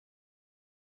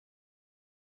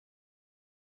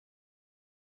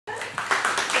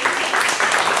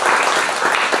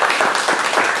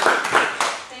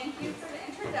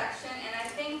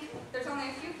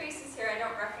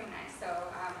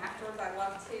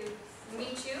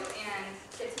meet you and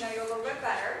get to know you a little bit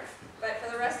better. But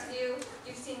for the rest of you,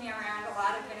 you've seen me around a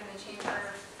lot. I've been in the chamber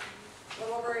a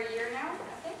little over a year now,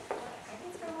 I think.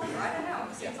 Maybe it's been longer. I don't know.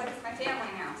 It seems like it's my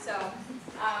family now. So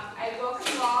I welcome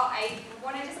you all. I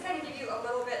want to just kind of give you a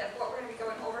little bit of what we're going to be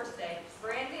going over today.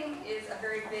 Branding is a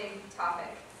very big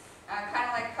topic. Kind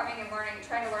of like coming and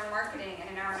trying to learn marketing in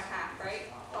an hour and a half, right,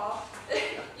 Paul?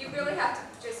 You really have to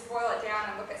just boil it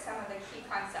down and look at some of the key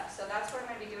concepts. So that's what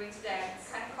I'm going to be doing today. I'm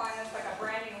kind of calling this like a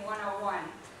branding 101.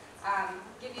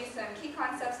 Give you some key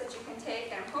concepts that you can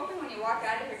take, and I'm hoping when you walk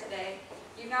out of here today,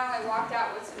 you've not only walked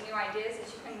out with some new ideas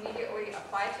that you can immediately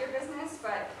apply to your business,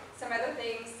 but some other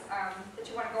things that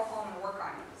you want to go home and work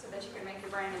on so that you can make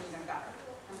your branding even better.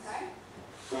 Okay?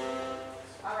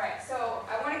 All right, so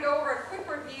I want to go over a quick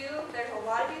review. There's a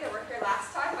lot of you that were here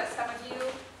last time, but some of you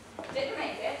didn't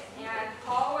make it, and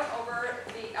Paul went over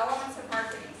the elements of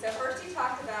marketing. So first he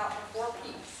talked about the 4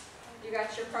 Ps. You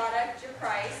got your product, your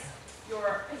price,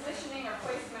 your positioning or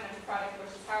placement of the product,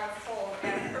 which is how it's sold,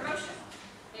 and promotion.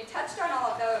 And he touched on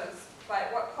all of those,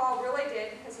 but what Paul really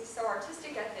did, because he's so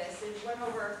artistic at this, is he went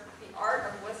over the art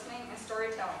of listening and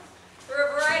storytelling. There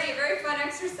were a variety of very fun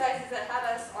exercises that had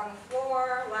us on the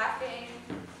floor, laughing.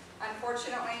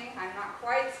 Unfortunately, I'm not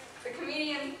quite the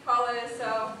comedian Paula is,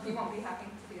 so you won't be having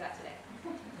to do that today.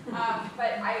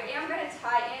 But I am going to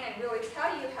tie in and really tell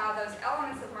you how those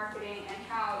elements of marketing and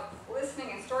how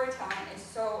listening and storytelling is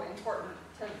so important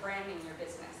to branding your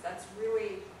business. That's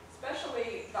really,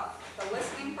 especially the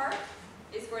listening part,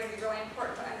 is going to be really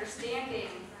important to understanding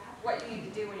what you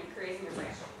need to do when you're creating your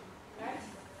brand. Okay?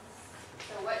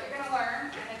 So what you're going to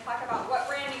learn, I'm going to talk about what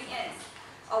branding is.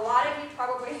 A lot of you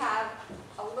probably have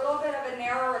a little bit of a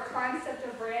narrower concept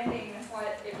of branding than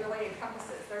what it really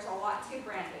encompasses. There's a lot to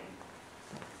branding.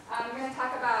 I'm going to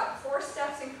talk about 4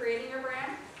 steps in creating your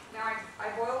brand. Now I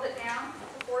boiled it down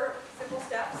to 4 simple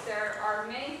steps. There are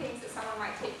many things that someone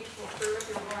might take you through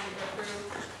if you're willing to go through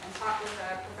and talk with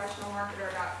a professional marketer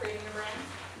about creating a brand.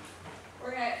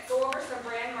 We're going to go over some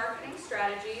brand marketing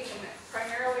strategies, and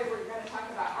primarily we're going to talk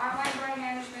about online brand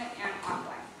management and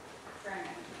offline brand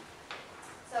management.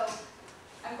 So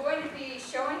I'm going to be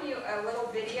showing you a little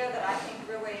video that I think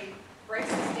really breaks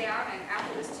this down, and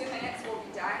after this 2 minutes we'll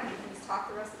be done. You can just talk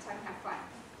the rest of the time and have fun.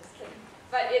 Just kidding.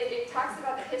 But it talks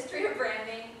about the history of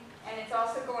branding, and it's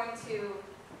also going to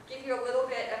give you a little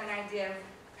bit of an idea of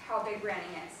how big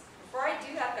branding is. Before I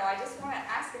do that though, I just want to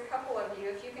ask a couple of you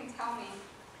if you can tell me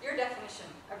your definition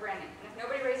of branding. And if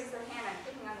nobody raises their hand, I'm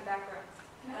picking on the back row.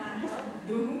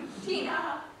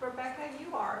 Tina. Rebecca,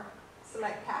 you are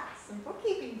select tax and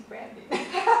bookkeeping branding.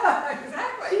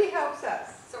 Exactly. She helps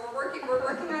us. So we're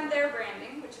working on their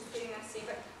branding, which is getting them to see.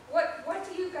 But what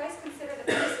do you guys consider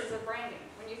the pieces of branding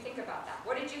when you think about that?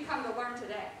 What did you come to learn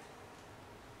today?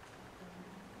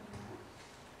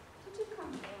 What did you come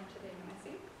to learn today,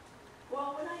 Nancy?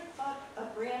 Well, when I thought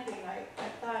of branding, I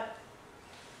thought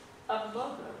of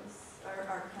logos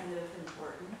are kind of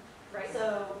important. Right.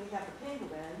 So we have a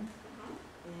penguin,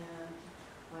 and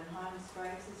when Hans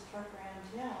drives his truck around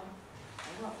town,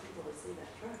 I want people to see that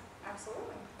truck.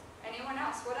 Absolutely. Anyone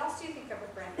else? What else do you think of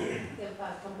with branding? The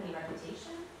company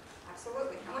reputation.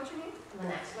 Absolutely. And what's your name?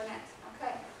 Lynette. Lynette.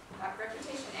 Okay.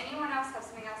 Reputation. Anyone else have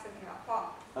something else to think about?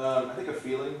 Paul? I think a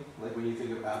feeling, like when you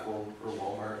think of Apple or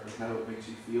Walmart, like how it makes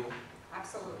you feel.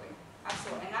 Absolutely.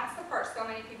 Absolutely. And that's the part so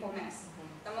many people miss.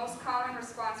 The most common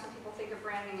response when people think of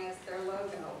branding is their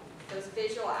logo, those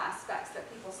visual aspects that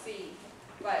people see.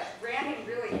 But branding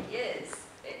really is,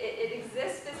 it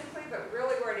exists physically, but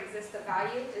really where it exists, the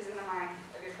value is in the mind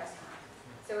of your customer.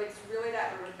 So it's really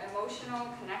that emotional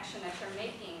connection that you're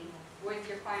making with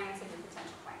your clients and your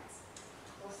potential clients.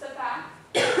 We'll sit back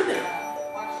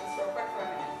and watch this real quick for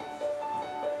a minute.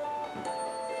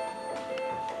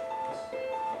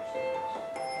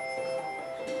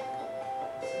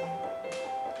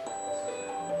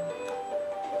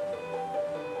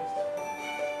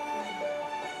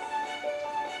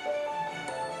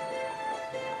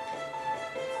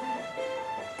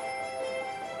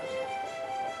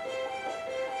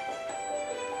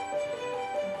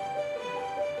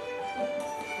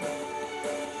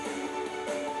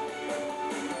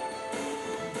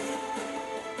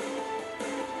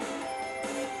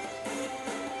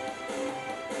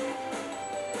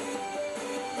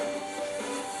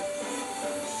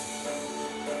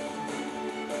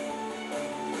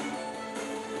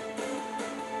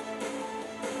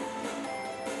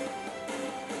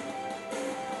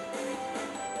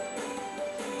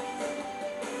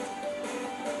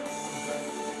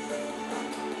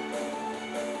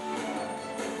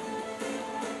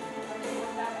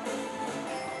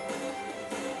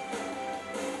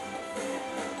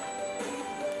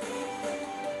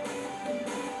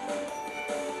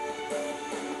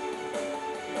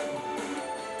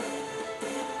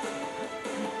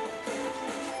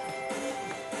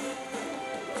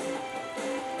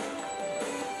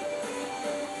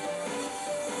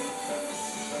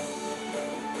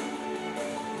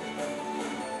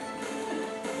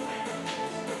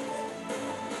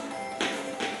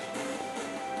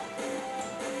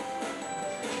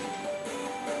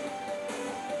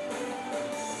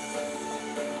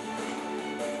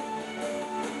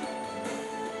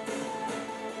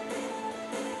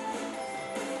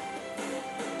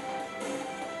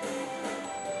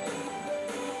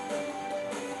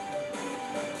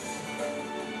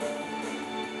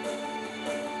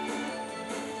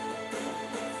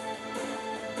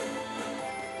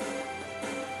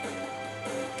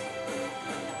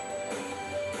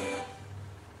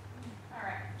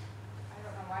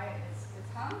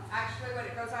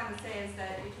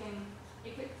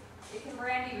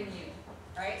 brand even you,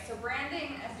 right? So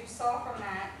branding, as you saw from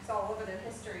that, it's all over the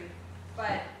history,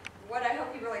 but what I hope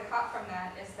you really caught from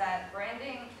that is that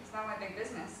branding is not only big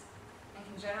business and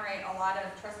can generate a lot of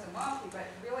trust and loyalty, but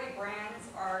really brands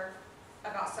are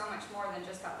about so much more than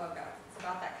just that logo. It's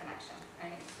about that connection.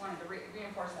 I just wanted to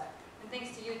reinforce that. And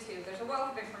thanks to YouTube, there's a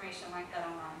wealth of information like that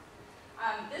online.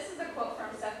 This is a quote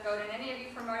from Seth Godin. Any of you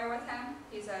familiar with him?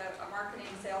 He's a marketing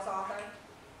sales author.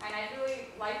 And I really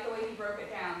like the way he broke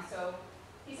it down. So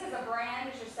he says a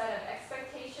brand is your set of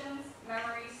expectations,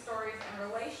 memories, stories, and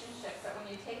relationships that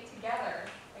when you take together,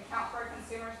 account for a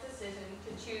consumer's decision to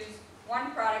choose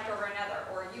one product over another,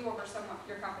 or you over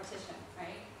your competition,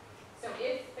 right? So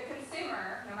if the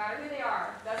consumer, no matter who they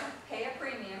are, doesn't pay a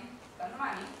premium, spend the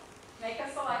money, make a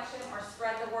selection, or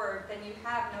spread the word, then you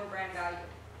have no brand value.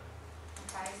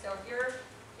 Okay, so if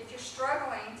you're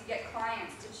struggling to get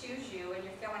clients to choose you and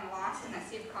you're feeling lost in that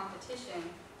sea of competition,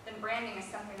 then branding is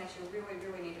something that you really,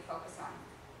 really need to focus on.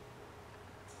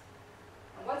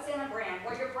 And what's in a brand?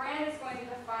 Well, your brand is going to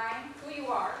define who you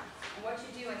are and what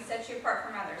you do and set you apart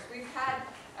from others. We've had,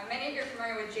 many of you are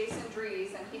familiar with Jason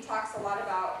Dries, and he talks a lot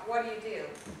about what do you do.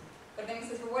 But then he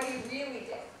says, well, what do you really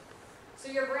do?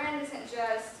 So your brand isn't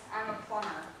just, I'm a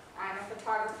plumber, I'm a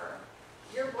photographer.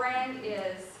 Your brand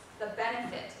is the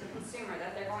benefit to the consumer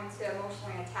that they're going to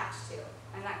emotionally attach to,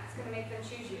 and that's going to make them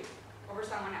choose you over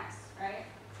someone else, right?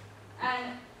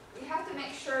 And you have to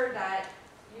make sure that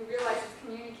you realize it's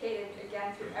communicated,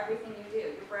 again, through everything you do.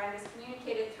 Your brand is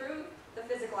communicated through the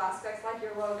physical aspects, like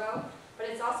your logo, but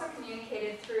it's also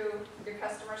communicated through your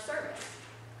customer service,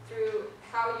 through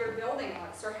how your building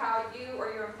looks, or how you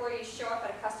or your employees show up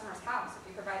at a customer's house if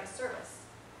you provide a service.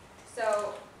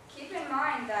 So keep in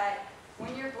mind that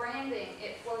when you're branding,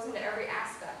 it flows into every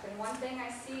aspect. And one thing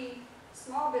I see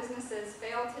small businesses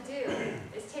fail to do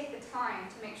is take the time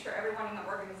to make sure everyone in the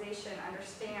organization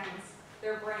understands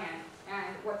their brand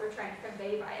and what they're trying to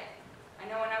convey by it. I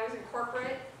know when I was in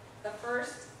corporate, the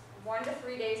first 1 to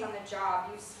 3 days on the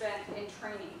job you spent in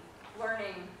training,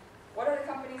 learning what are the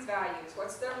company's values,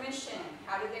 what's their mission,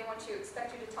 how do they want you,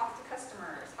 expect you to talk to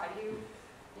customers, how do you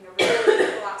relate to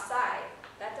people outside.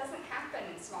 That doesn't happen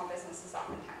in small businesses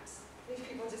oftentimes. These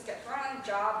people just get thrown on the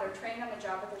job, they're trained on the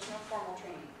job, but there's no formal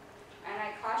training. And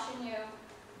I caution you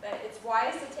that it's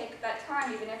wise to take that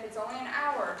time, even if it's only an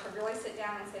hour, to really sit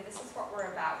down and say, this is what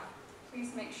we're about.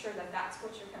 Please make sure that that's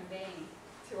what you're conveying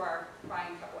to our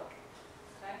buying public.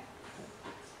 Okay?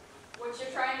 What you're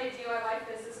trying to do, I like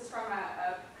this. This is from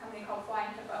a company called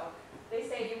Flying Hippo. They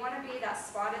say you want to be that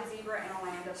spotted zebra in a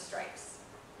land of stripes.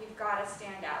 You've got to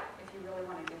stand out if you really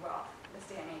want to do well this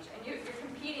day and age. And you're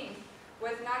competing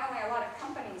with not only a lot of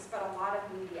companies, but a lot of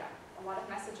media, a lot of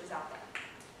messages out there.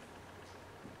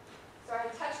 So I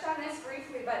touched on this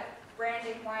briefly, but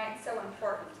branding, why it's so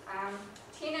important.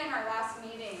 Tina, in our last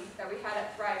meeting that we had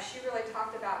at Thrive, she really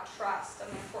talked about trust and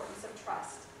the importance of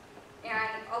trust.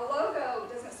 And a logo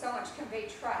doesn't so much convey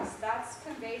trust. That's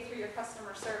conveyed through your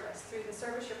customer service, through the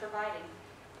service you're providing.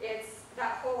 It's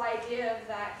that whole idea of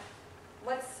that,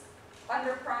 let's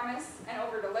under-promise and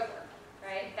over-deliver,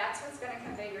 right? That's what's going to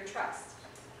convey your trust.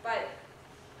 But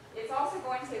it's also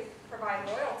going to provide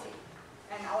loyalty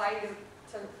and allow you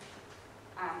to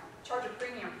charge a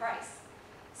premium price.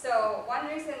 So one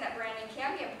reason that branding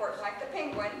can be important, like the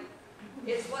penguin,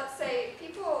 is let's say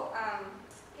people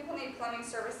need plumbing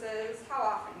services. How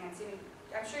often, Nancy?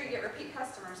 I'm sure you get repeat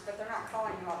customers, but they're not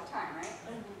calling you all the time, right?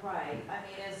 Right. I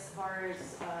mean, as far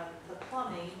as the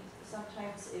plumbing,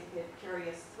 sometimes it could carry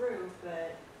us through,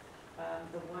 but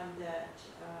the one that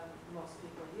most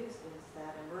people use is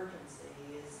that emergency,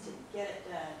 is to get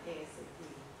it done ASAP.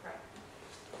 Right.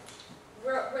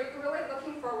 What you're really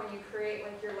looking for when you create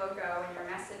like your logo and your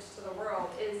message to the world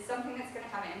is something that's going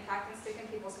to have an impact and stick in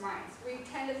people's minds. We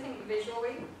tend to think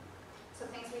visually, so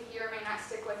things we hear may not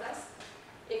stick with us.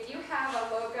 If you have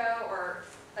a logo or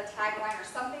a tagline or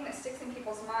something that sticks in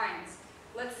people's minds,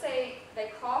 let's say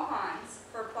they call Hans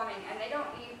for plumbing and they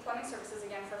don't need plumbing services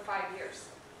again for 5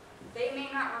 years. They may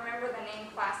not remember the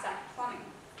name Class Act Plumbing,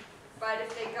 but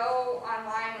if they go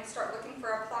online and start looking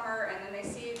for a plumber and then they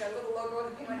see the little logo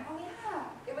of the penguin, oh yeah,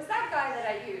 it was that guy that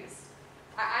I used.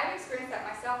 I've experienced that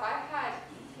myself. I've had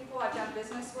people I've done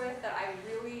business with that I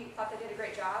really thought they did a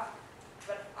great job,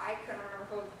 but I couldn't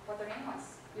remember what their name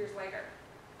was years later.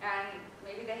 And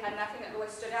maybe they had nothing that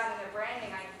really stood out in their branding.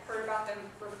 I heard about them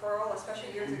referral, especially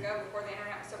years ago before the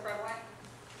internet was so prevalent.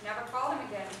 Never called them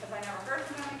again because I never heard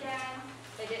from them again.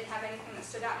 They didn't have anything that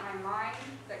stood out in my mind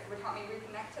that would help me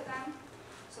reconnect to them.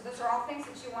 So those are all things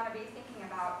that you want to be thinking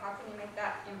about. How can you make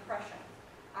that impression?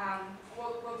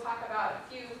 We'll talk about a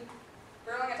few,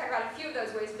 we're only going to talk about a few of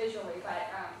those ways visually, but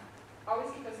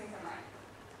always keep those things in mind.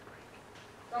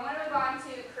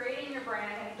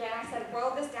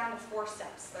 with 4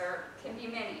 steps. There can be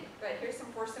many, but here's some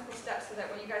 4 simple steps so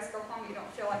that when you guys go home, you don't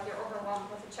feel like you're overwhelmed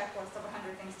with a checklist of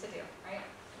 100 things to do, right?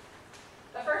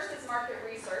 The first is market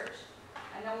research,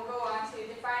 and then we'll go on to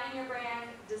defining your brand,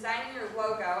 designing your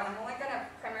logo, and I'm only going to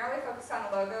primarily focus on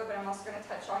the logo, but I'm also going to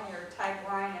touch on your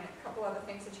tagline and a couple other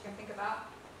things that you can think about.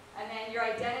 And then your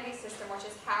identity system, which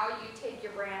is how you take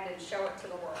your brand and show it to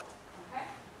the world, okay?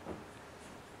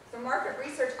 So market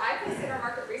research, I consider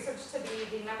market research to be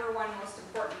the #1 most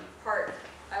important part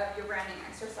of your branding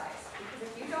exercise. Because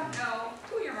if you don't know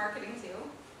who you're marketing to,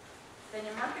 then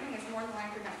your marketing is more than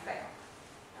likely going to fail.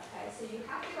 Okay, so you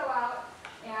have to go out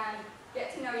and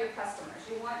get to know your customers.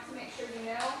 You want to make sure you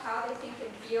know how they think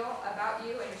and feel about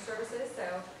you and your services. So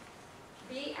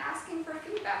be asking for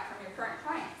feedback from your current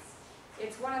clients.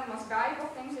 It's one of the most valuable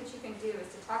things that you can do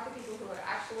is to talk to people who have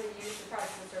actually used the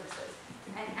products and services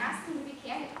and ask them to be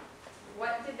candid.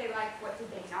 What did they like? What did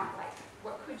they not like?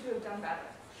 What could you have done better?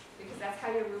 Because that's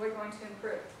how you're really going to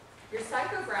improve. Your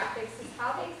psychographics is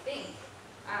how they think.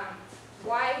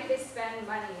 Why do they spend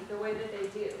money the way that they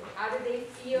do? How do they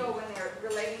feel when they're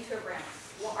relating to a brand?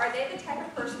 Well, are they the type of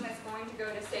person that's going to go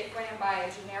to Safeway and buy a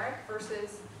generic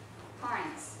versus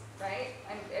Heinz, right?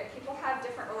 And people have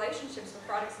different relationships with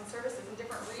products and services and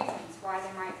different reasons why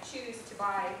they might choose to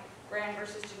buy brand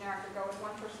versus generic or go with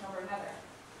one person over another.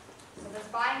 So those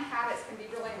buying habits can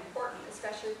be really important,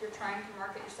 especially if you're trying to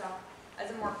market yourself as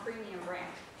a more premium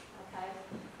brand, okay?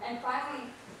 And finally,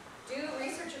 do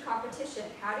research your competition.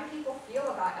 How do people feel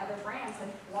about other brands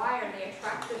and why are they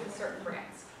attracted to certain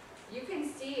brands? You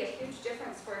can see a huge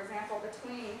difference, for example,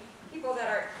 between people that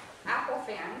are Apple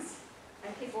fans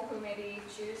and people who maybe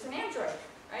choose an Android,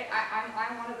 right?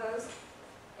 I'm one of those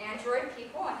Android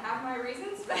people and have my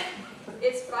reasons, but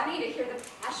it's funny to hear the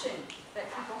passion that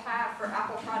people have for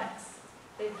Apple products.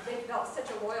 They've built such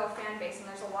a loyal fan base, and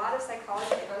there's a lot of psychology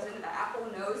that goes into that. Apple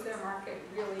knows their market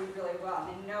really, really well,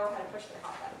 and they know how to push their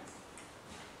hot buttons.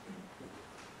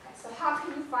 Okay, so how can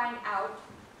you find out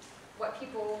what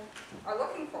people are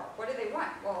looking for? What do they want?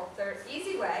 Well, the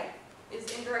easy way is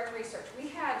indirect research. We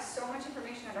have so much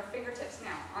information at our fingertips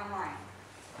now online.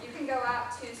 You can go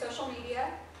out to social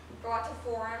media, go out to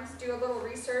forums, do a little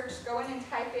research, go in and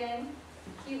type in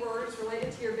keywords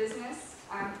related to your business.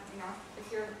 You know, if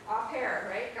you're au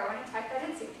pair, right, go in and type that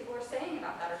in, see what people are saying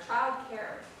about that, or child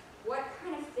care. What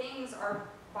kind of things are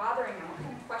bothering them? What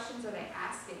kind of questions are they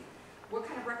asking? What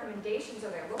kind of recommendations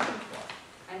are they looking for?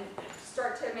 And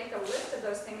start to make a list of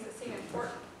those things that seem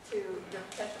important to your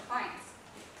potential clients.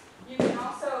 You can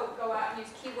also go out and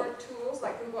use keyword tools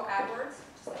like Google AdWords.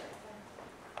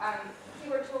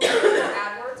 Keyword tools like Google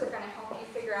AdWords are going to help you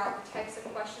figure out the types of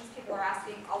questions people are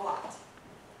asking a lot.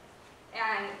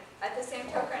 And at the same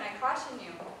token, I caution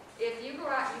you, if you go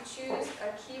out and choose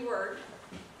a keyword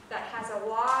that has a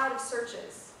lot of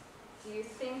searches, do you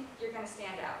think you're going to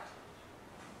stand out?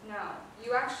 No.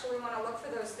 You actually want to look for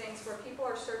those things where people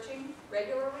are searching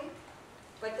regularly,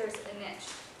 but there's a niche.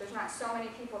 There's not so many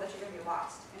people that you're going to be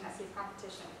lost in that safe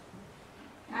competition.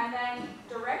 And then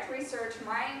direct research,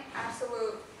 my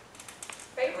absolute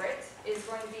favorite is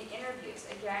going to be interviews.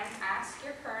 Again, ask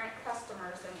your current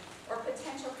customers or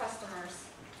potential customers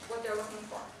what they're looking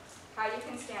for, how you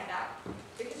can stand out,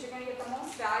 because you're going to get the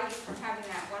most value from having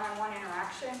that one-on-one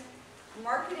interaction.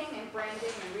 Marketing and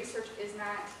branding and research is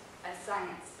not a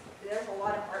science. There's a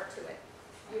lot of art to it.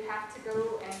 You have to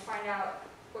go and find out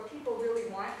what people really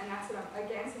want, and that's what,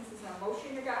 again, since it's an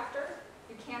emotion you're after,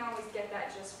 you can't always get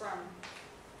that just from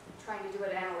trying to do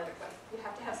it analytically. You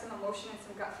have to have some emotion and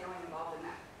some gut feeling involved in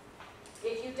that.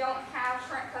 If you don't have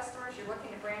current customers, you're looking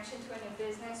to branch into a new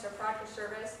business or product or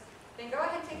service, then go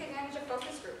ahead and take advantage of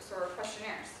focus groups or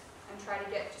questionnaires and try to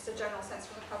get just a general sense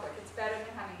from the public. It's better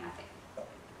than having nothing.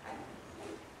 Okay?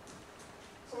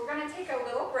 So we're going to take a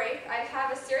little break. I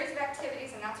have a series of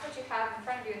activities, and that's what you have in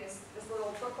front of you in this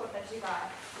little booklet that you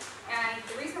got. And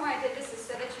the reason why I did this is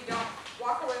so that you don't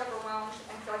walk away overwhelmed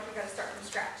and feel like you've got to start from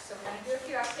scratch. So we're going to do a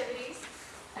few activities,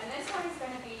 and this one is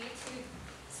going to be to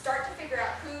start to figure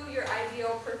out who your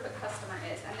ideal perfect customer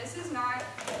is. And this is not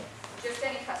just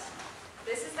any customer.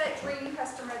 This is that dream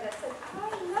customer that says, I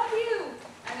love you,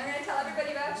 and they're going to tell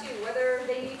everybody about you, whether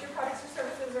they need your products or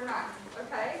services or not,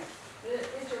 okay? It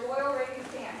is your loyal, raving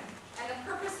fan. And the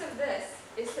purpose of this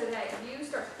is so that you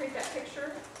start to create that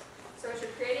picture. So as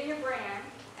you're creating your brand,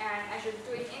 and as you're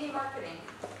doing any marketing,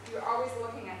 you're always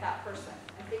looking at that person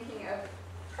and thinking of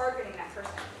targeting that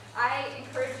person. I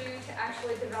encourage you to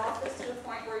actually develop this to the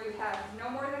point where you have no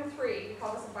more than 3, we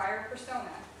call this a buyer persona,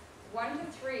 1 to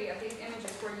 3 of these images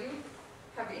where you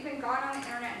have even gone on the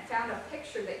internet and found a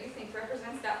picture that you think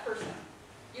represents that person.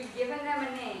 You've given them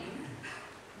a name,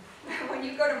 when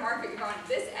you go to market, you're going,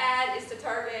 this ad is to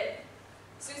target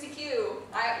Susie Q.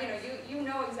 You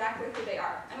know exactly who they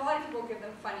are. And a lot of people give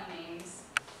them funny names.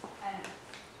 And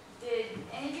did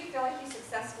any of you feel like you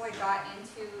successfully got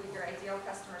into your ideal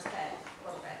customer's head a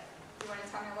little bit? Do you want to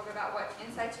tell me a little bit about what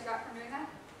insights you got from doing that?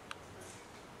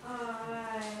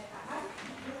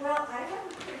 Well, I have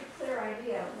a pretty clear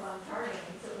idea of who I'm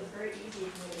targeting, so it was very easy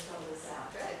for me to fill this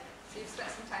out. Good. So you've spent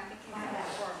some time thinking I about it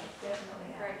have, before.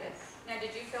 definitely Very have. good. Now,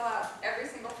 did you fill out every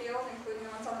single field, including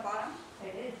the ones on the bottom? I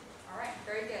did. All right,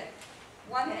 very good.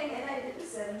 One thing, And I did the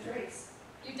 7 traits.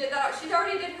 you did that, she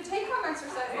already did her take-home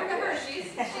exercise. Look at her, she's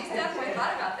definitely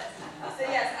thought about this. So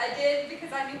yes, I did,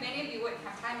 because I knew many of you wouldn't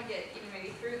have time to get even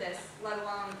maybe through this, let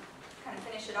alone kind of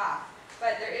finish it off.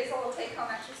 But there is a little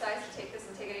take-home exercise to take this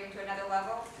and take it even to another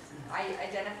level.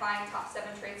 Identifying top 7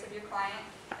 traits of your client.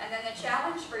 And then the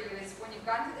challenge for you is when you've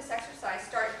gone through this exercise,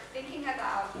 start thinking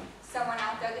about someone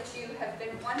out there that you have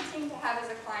been wanting to have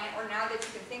as a client, or now that you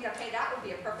can think of, hey, that would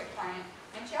be a perfect client,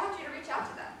 and challenge you to reach out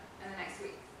to them in the next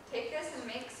week. Take this and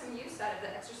make some use out of the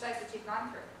exercise that you've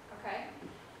gone through, okay?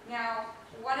 Now,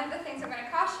 one of the things I'm going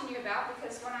to caution you about,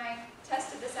 because when I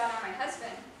tested this out on my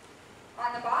husband,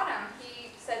 on the bottom,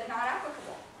 he said not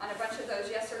applicable on a bunch of those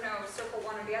yes or no, circle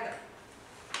one or the other.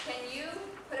 Can you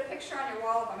put a picture on your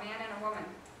wall of a man and a woman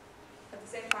at the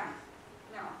same time?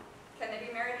 No. Can they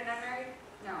be married and unmarried?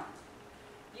 No.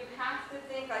 You have to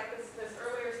think, like this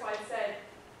earlier slide said,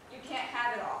 you can't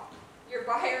have it all. Your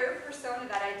buyer persona,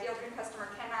 that ideal dream customer,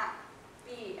 cannot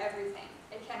be everything.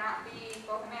 It cannot be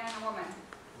both a man and a woman.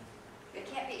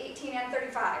 It can't be 18 and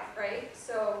 35, right?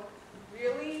 So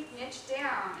really niche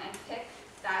down and pick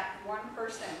that one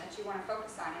person that you want to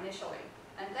focus on initially.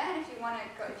 And then if you want to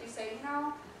go, if you say,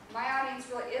 no, my audience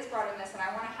really is broad in this and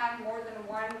I want to have more than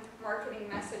one marketing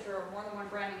message or more than one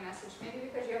branding message,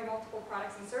 maybe because you have multiple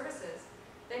products and services,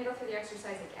 then go through the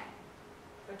exercise again.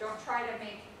 But don't try to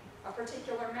make a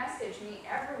particular message meet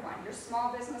everyone, your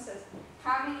small businesses.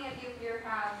 How many of you here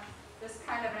have this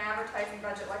kind of an advertising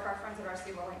budget like our friends at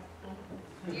RC Willing?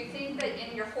 Do you think that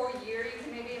in your whole year you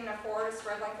can maybe even afford a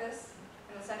spread like this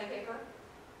in the Sunday paper?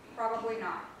 Probably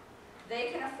not. They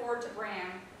can afford to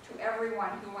brand to everyone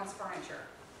who wants furniture.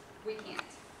 We can't.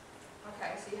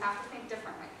 Okay, so you have to think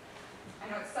differently. I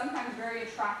know it's sometimes very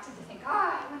attractive to think,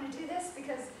 I want to do this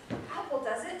because Apple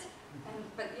does it,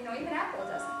 but even Apple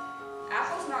doesn't.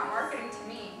 Apple's not marketing to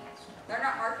me. They're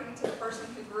not marketing to the person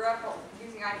who grew up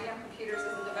using IBM computers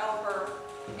as a developer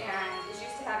and is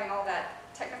used to having all that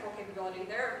technical capability.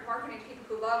 They're marketing to people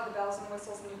who love the bells and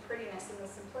whistles and the prettiness and the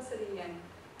simplicity. And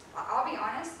I'll be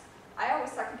honest, I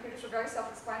always thought computers were very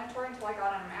self-explanatory until I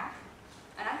got on a Mac,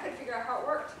 and I couldn't figure out how it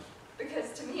worked.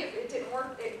 Because to me, it didn't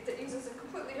work. It uses a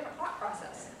completely different thought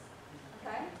process.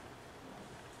 Okay?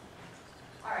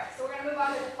 All right, so we're going to move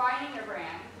on to defining your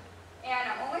brand. And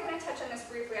I'm only going to touch on this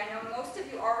briefly. I know most of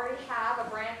you already have a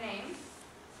brand name.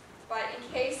 But in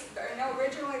case,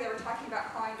 originally they were talking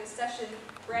about calling this session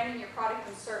branding your product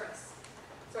and service.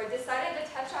 So I decided to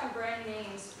touch on brand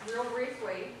names real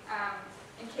briefly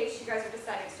in case you guys are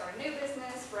deciding to start a new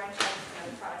business, branch out to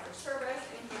another product or service,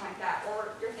 anything like that, or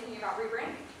you're thinking about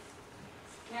rebranding.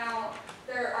 Now,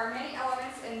 there are many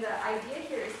elements, and the idea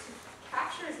here is to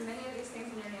capture as many of these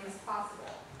things in your name as possible.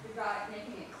 We've got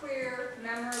making it clear,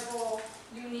 memorable,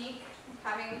 unique,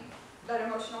 having that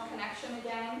emotional connection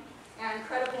again, and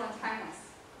credible and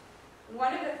timeless.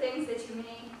 One of the things that you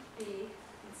may be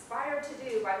inspired to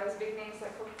do by those big names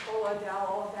like Coca-Cola, Dell,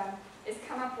 all of them, is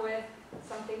come up with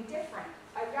something different,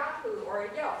 a Yahoo or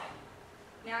a Yelp.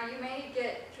 Now, you may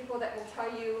get people that will tell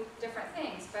you different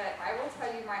things, but I will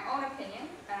tell you my own opinion,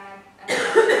 and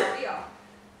it's not real.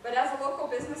 But as a local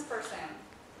business person,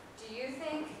 do you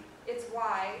think it's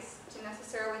wise to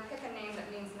necessarily pick a name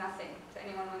that means nothing to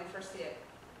anyone when they first see it?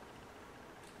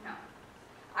 No.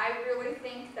 I really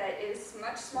think that it is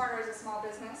much smarter as a small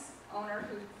business owner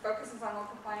who focuses on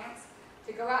local clients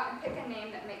to go out and pick a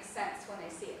name that makes sense when they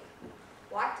see it.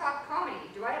 Blacktop Comedy,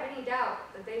 do I have any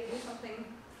doubt that they do something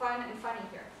fun and funny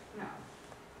here? No.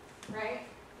 Right?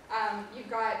 You've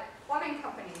got plumbing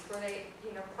companies where they,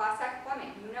 Class Act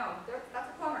Plumbing, that's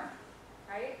a plumber,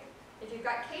 right? If you've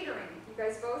got catering, you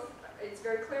guys both, it's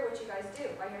very clear what you guys do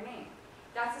by your name.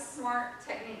 That's a smart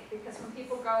technique because when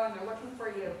people go and they're looking for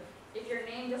you, if your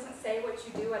name doesn't say what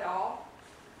you do at all,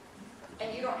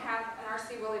 and you don't have an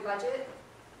RC Willie budget,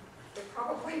 they're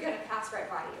probably going to pass right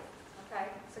by you, okay?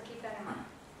 So keep that in mind.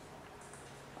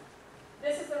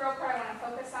 This is the real part I want to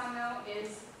focus on, though,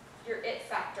 is your it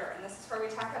factor. And this is where we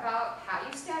talk about how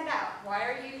you stand out. Why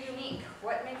are you unique?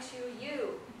 What makes you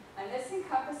you? And this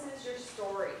encompasses your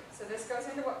story. So this goes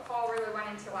into what Paul really went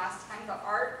into last time, the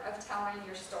art of telling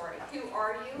your story. Who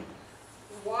are you?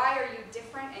 Why are you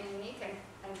different and unique? And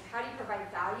how do you provide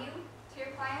value to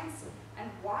your clients? And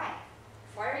why?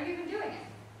 Why are you even doing it?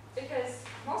 Because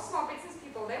most small business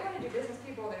people, they want to do business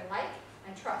people they like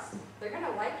and trust. They're going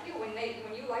to like you when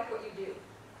you like what you do.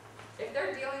 If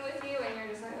they're dealing with you and you're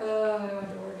just like, oh, I don't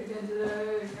want to work again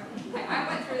today. I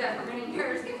went through that for many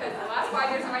years because the last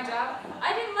 5 years of my job,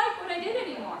 I didn't like what I did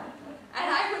anymore. And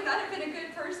I would not have been a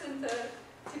good person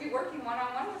to be working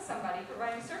one-on-one with somebody,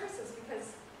 providing services,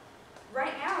 because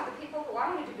right now, the people who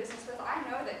I want to do business with, I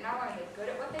know that not only are they good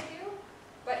at what they do,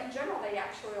 but in general, they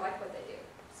actually like what they do.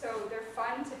 So they're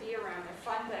fun to be around. They're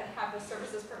fun to have the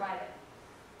services provided.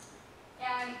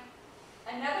 And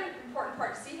another important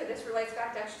part to see here, this relates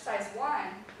back to exercise 1,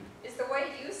 is the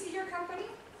way you see your company,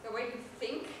 the way you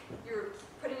think you're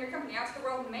putting your company out to the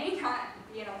world may not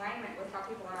be in alignment with how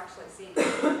people are actually seeing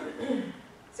it.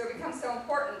 So it becomes so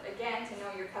important, again, to know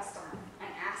your customer and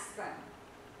ask them,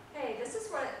 hey, this is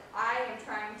what I am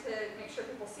trying to make sure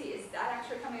people see. Is that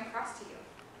actually coming across to you?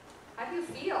 How do you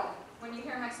feel when you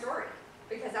hear my story?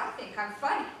 Because I think I'm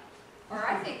funny. Or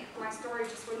I think my story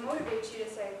just would motivate you to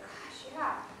say, gosh,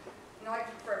 yeah. You know, like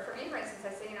for me, for instance,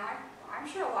 I say, you know, I'm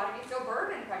sure a lot of you feel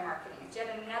burdened by marketing. It's yet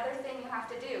another thing you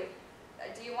have to do.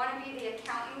 Do you want to be the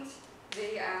accountant,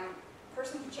 the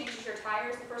person who changes your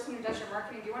tires, the person who does your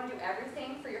marketing? Do you want to do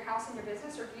everything for your house and your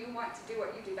business, or do you want to do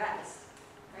what you do best?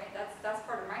 Right? That's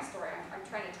part of my story. I'm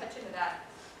trying to touch into that.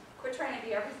 Quit trying to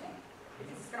be everything,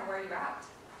 because it's going to wear you out.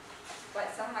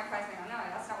 But some of my clients go, no,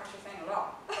 that's not what you're saying at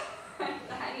all.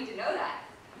 I need to know that.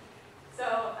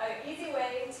 So an easy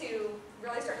way to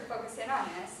really start to focus in on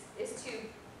this is to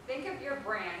think of your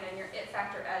brand and your it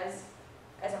factor as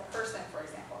a person, for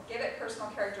example. Give it personal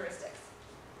characteristics.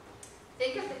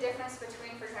 Think of the difference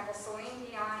between, for example, Celine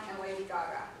Dion and Lady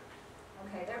Gaga.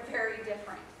 Okay, they're very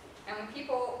different. And when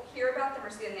people hear about them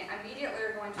or see them, they immediately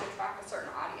are going to attract a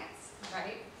certain audience,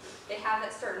 right? They have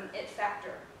that certain it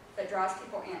factor that draws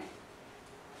people in.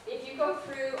 If you go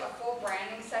through a full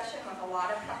branding session with a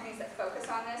lot of companies that focus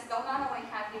on this, they'll not only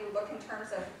have you look in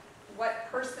terms of what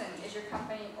person is your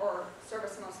company or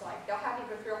service most like, they'll have you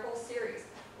go through a whole series.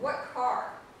 What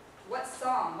car, what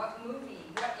song, what movie,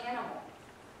 what animal.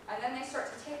 And then they start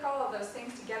to take all of those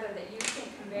things together that you can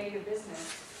convey your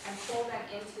business and pull them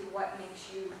into what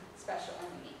makes you special and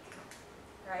unique,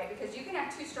 right? Because you can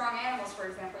have 2 strong animals, for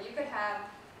example. You could have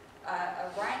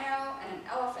a rhino and an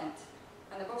elephant,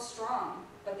 and they're both strong,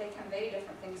 but they convey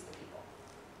different things to people,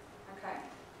 okay?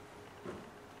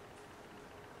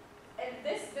 And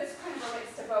this kind of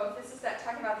relates to both. This is that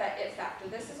talking about that it factor.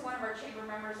 This is one of our chamber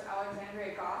members,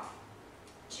 Alexandria Goff.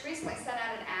 She recently sent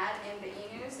out an ad in the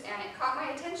e-news, and it caught my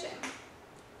attention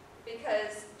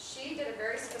because she did a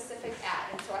very specific ad.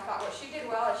 And so I thought what she did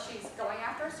well is she's going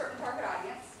after a certain target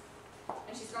audience,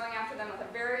 and she's going after them with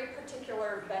a very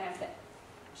particular benefit.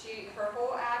 Her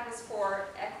whole ad was for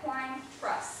equine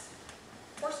truss,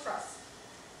 horse truss.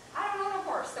 I don't own a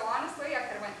horse, so honestly, I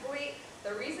could have went bleak.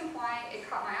 The reason why it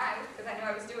caught my eye was because I knew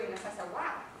I was doing this. I said,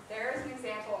 wow, there's an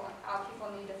example of how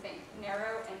people need to think,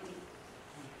 narrow and deep.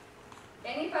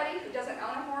 Anybody who doesn't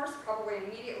own a horse probably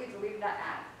immediately deleted that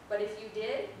ad. But if you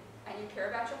did, and you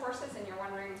care about your horses, and you're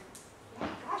wondering, yeah,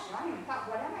 gosh, I haven't even thought,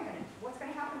 what's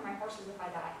going to happen to my horses if I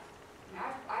die?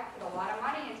 I put a lot of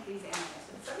money into these animals.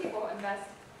 And some people invest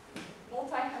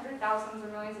multi-hundred thousands or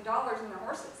millions of dollars in their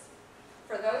horses.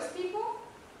 For those people,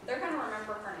 they're going to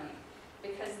remember her name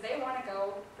because they want to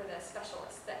go for the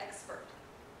specialist, the expert.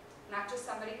 Not just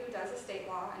somebody who does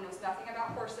estate law and knows nothing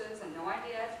about horses and no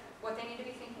idea what they need to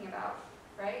be thinking about,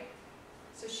 right?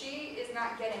 So she is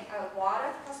not getting a lot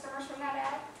of customers from that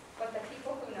ad, but the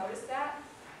people who notice that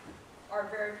are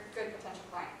very good potential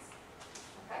clients,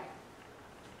 okay?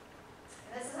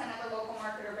 And this is another local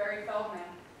marketer, Barry Feldman.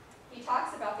 He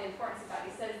talks about the importance of that.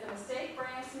 He says the mistake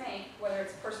brands make, whether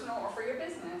it's personal or for your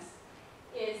business,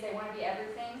 is they want to be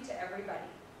everything to everybody.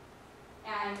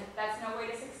 And that's no way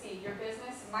to succeed. Your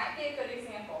business might be a good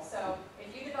example. So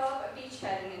if you develop a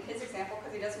beachhead, and in his example,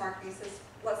 because he does marketing, he says,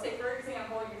 let's say for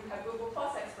example, you have Google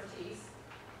Plus expertise.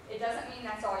 It doesn't mean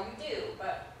that's all you do,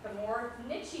 but the more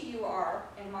niche-y you are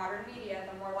in modern media,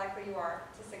 the more likely you are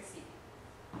to succeed.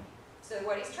 So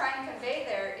what he's trying to convey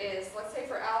there is, let's say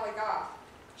for Allie Goff,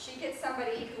 she gets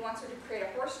somebody who wants her to create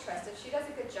a horse trust. If she does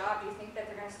a good job, do you think that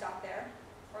they're going to stop there?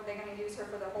 Or are they going to use her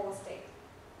for the whole estate?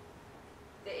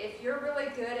 If you're really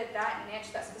good at that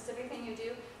niche, that specific thing you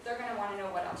do, they're going to want to know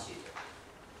what else you do.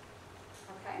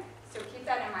 Okay? So keep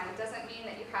that in mind. It doesn't mean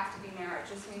that you have to be narrow. It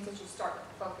just means that you start with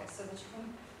the focus so that you can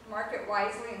market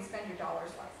wisely and spend your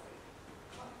dollars wisely.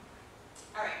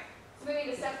 All right, so moving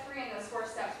to step 3 in those 4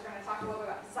 steps, we're going to talk a little bit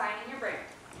about designing your brand.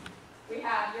 We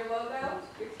have your logo,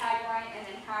 your tagline, and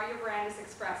then how your brand is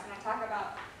expressed. And I talk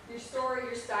about your story,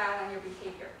 your style, and your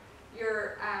behavior.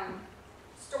 Your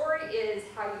story is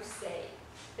how you say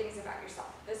things about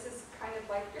yourself. This is kind of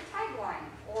like your tagline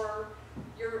or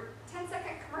your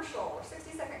 10-second commercial or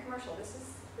 60-second commercial. This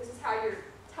is how you're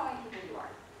telling people you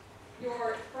are.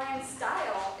 Your brand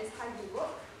style is how you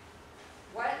look.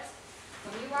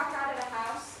 When you walk out of the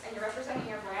house and you're representing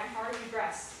your brand, how are you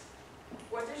dressed?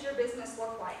 What does your business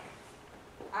look like?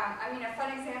 I mean, a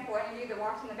fun example, any of you that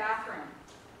walked in the bathroom,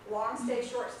 long stay,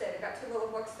 short stay, they've got 2 little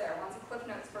books there. One's a Cliff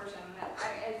Notes version.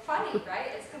 It's funny,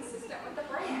 right? It's consistent with the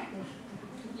brand.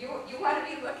 You want to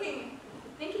be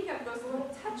thinking of those little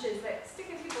touches that stick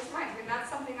in people's minds. And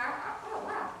that's something, oh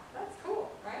wow, that's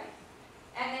cool, right?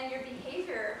 And then your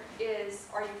behavior is,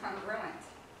 are you congruent?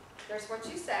 There's what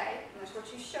you say, and there's what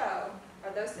you show.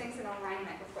 Are those things in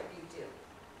alignment with what you do?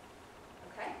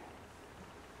 Okay?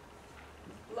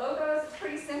 Logos is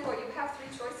pretty simple. You have 3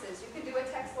 choices. You can do a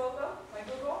text logo, like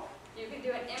Google. You can do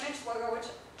an image logo, which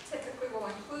typically will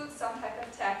include some type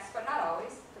of text, but not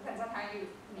always. Depends on how you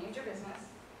named your business.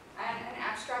 And an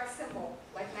abstract symbol,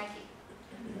 like Nike.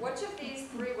 Which of these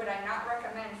 3 would I not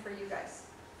recommend for you guys?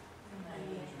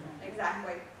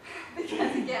 Exactly.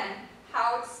 Because again,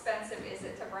 how expensive is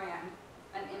it to brand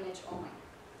an image only?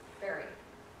 Very,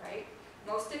 right?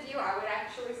 Most of you, I would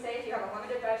actually say, if you have a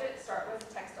limited budget, start with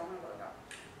a text-only logo.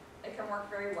 It can work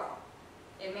very well.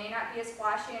 It may not be as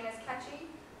flashy and as catchy,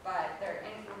 but they're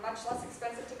much less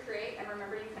expensive to create, and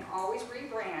remember, you can always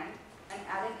rebrand and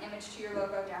add an image to your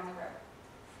logo down the road.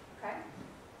 Okay?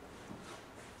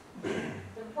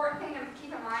 The important thing to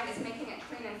keep in mind is making it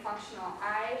clean and functional.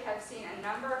 I have seen a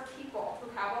number of people who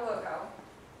have a logo,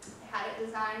 had it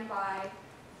designed by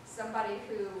somebody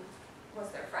who was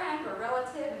their friend or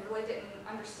relative and really didn't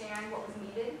understand what was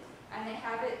needed, and they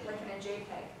have it like in a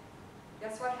JPEG.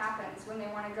 Guess what happens when they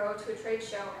want to go to a trade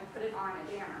show and put it on a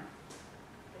banner?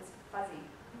 It's fuzzy.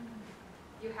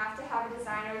 You have to have a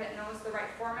designer that knows the right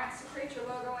formats to create your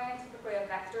logo in, typically a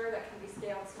vector that can be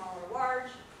scaled small or large.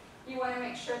 You want to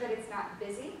make sure that it's not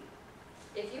busy.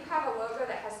 If you have a logo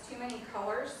that has too many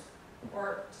colors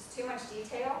or just too much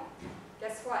detail,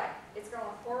 guess what? It's going to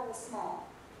look horrible small.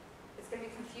 It's going to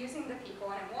be confusing to people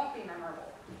and it won't be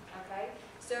memorable. Okay?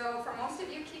 So for most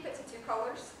of you, keep it to 2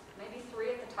 colors, maybe 3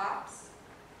 at the tops.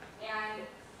 And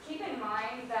keep in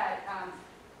mind that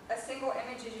a single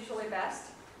image is usually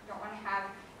best. You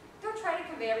don't try to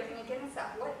convey everything. Again, it's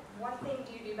that what one thing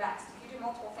do you do best? If you do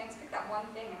multiple things, pick that one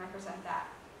thing and represent that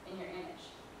in your image.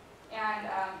 And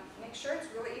make sure it's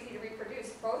really easy to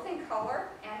reproduce, both in color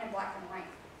and in black and white.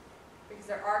 Because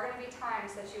there are going to be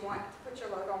times that you want to put your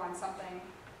logo on something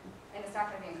and it's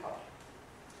not going to be in color.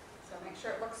 So make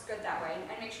sure it looks good that way, and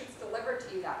make sure it's delivered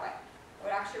to you that way. I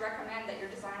would actually recommend that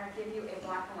your designer give you a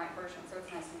black and white version so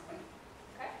it's nice and clean.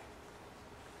 Okay?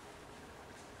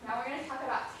 Now we're going to talk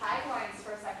about taglines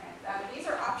for a second. These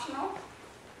are optional.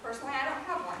 Personally, I don't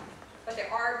have one, but they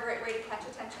are a great way to catch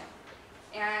attention.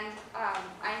 And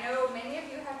I know many of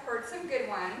you have heard some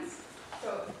good ones.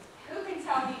 So who can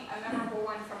tell me a memorable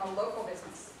one from a local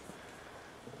business?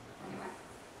 Anyone?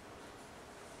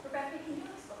 Rebecca, can you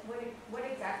tell us what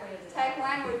exactly is it?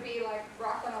 Tagline would be like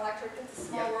Rockland Electric, it's a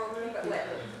small world, keep it lit.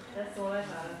 That's the one I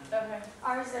thought of. Okay.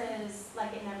 Ours is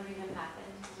like it never even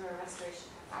happened through a restoration.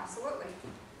 Absolutely.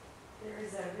 There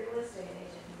is a real estate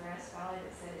agent in Grass Valley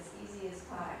that said as easy as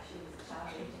pie. She was a top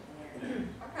agent there.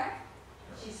 Okay.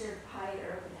 She served pie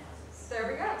at open houses. There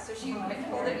we go. So she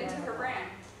pulled it into her brand.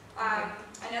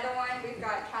 Another one, we've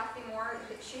got Kathy Moore.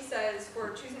 She says,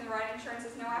 for choosing the right insurance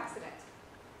is no accident.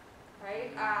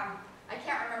 Right? I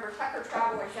can't remember Tucker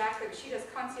Travel exactly, but she does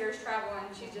concierge travel,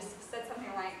 and she just said something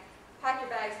like, pack your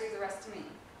bags, leave the rest to me.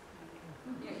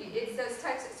 You know, it's those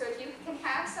types of, so if you can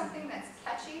have something that's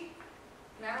catchy,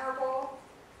 memorable,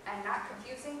 and not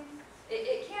confusing,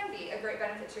 it can be a great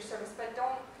benefit to your service, but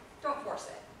don't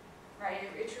force it. Right?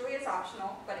 It truly is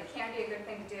optional, but it can be a good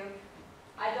thing to do.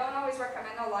 I don't always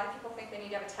recommend, though. A lot of people think they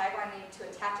need to have a tagline, they need to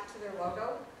attach it to their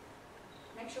logo.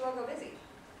 Makes your logo busy,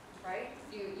 right?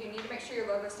 You need to make sure your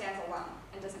logo stands alone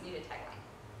and doesn't need a tagline.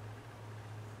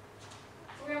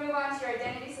 So we're going to move on to your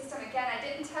identity system. Again, I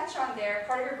didn't touch on there.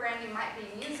 Part of your branding might be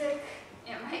music.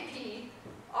 It might be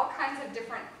all kinds of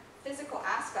different physical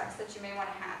aspects that you may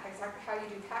want to have, exactly how you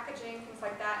do packaging, things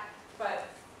like that. But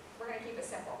we're going to keep it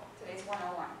simple. Today's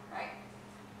 101, right?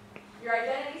 Your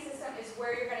identity system is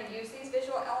where you're going to use these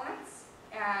visual elements,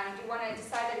 and you want to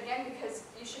decide that again because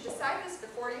you should decide this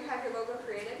before you have your logo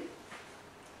created,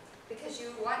 because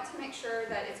you want to make sure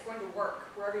that it's going to work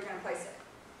wherever you're going to place it.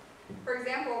 For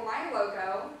example, my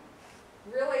logo,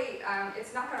 really,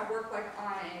 it's not gonna work like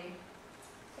on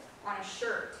a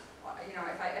shirt. You know,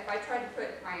 if I tried to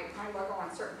put my logo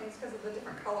on certain things because of the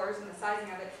different colors and the sizing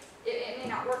of it, it may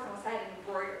not work unless I had it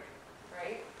embroidered,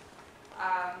 right?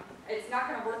 It's not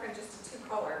gonna work in just a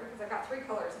 2-color because I've got 3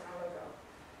 colors in my logo.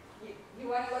 You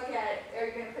wanna look at, are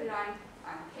you gonna put it on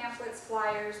pamphlets,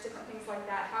 flyers, different things like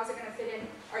that? How's it gonna fit in?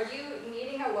 Are you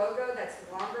needing a logo that's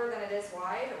longer than it is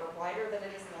wide or wider than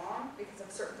it is long because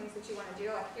of certain things that you wanna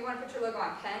do? Like if you wanna put your logo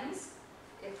on pens,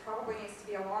 it probably needs to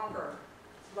be a longer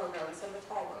logo instead of a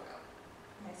tall logo.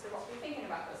 Okay, so we'll be thinking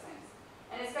about those things.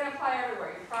 And it's gonna apply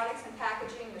everywhere, your products and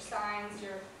packaging, your signs,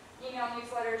 your email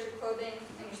newsletters, your clothing,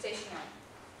 and your stationery.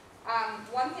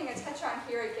 One thing to touch on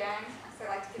here again, because I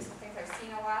like to give some things I've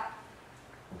seen a lot.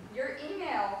 Your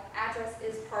email address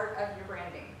is part of your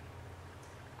branding.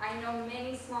 I know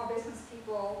many small business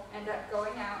people end up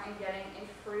going out and getting a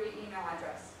free email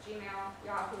address, Gmail,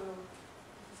 Yahoo,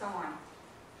 so on.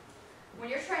 When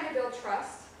you're trying to build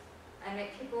trust and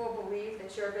make people believe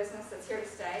that you're a business that's here to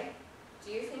stay,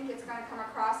 do you think it's going to come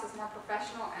across as more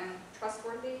professional and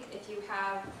trustworthy if you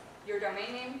have your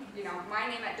domain name, you know,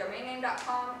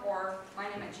 myname@domainname.com or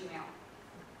myname@gmail?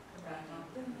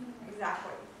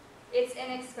 Exactly. It's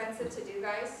inexpensive to do,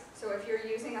 guys. So if you're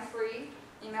using a free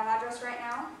email address right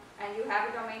now and you have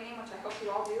a domain name, which I hope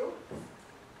you all do,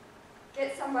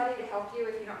 get somebody to help you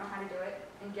if you don't know how to do it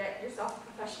and get yourself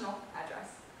a professional address.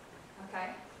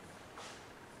 Okay?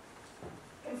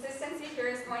 Consistency here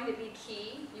is going to be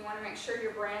key. You want to make sure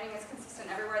your branding is consistent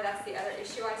everywhere. That's the other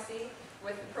issue I see.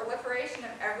 With the proliferation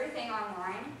of everything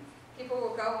online, people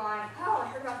will go on, oh, I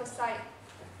heard about this site,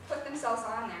 put themselves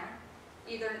on there,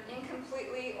 either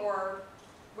incompletely or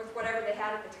with whatever they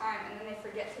had at the time, and then they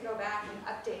forget to go back and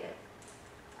update it.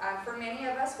 For many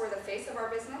of us, we're the face of our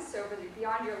business, so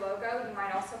beyond your logo, you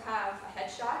might also have a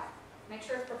headshot. Make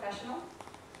sure it's professional.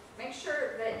 Make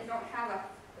sure that you don't have a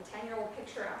 10-year-old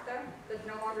picture out there that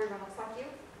no longer even looks like you.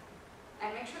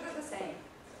 And make sure they're the same,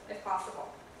 if possible,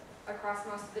 across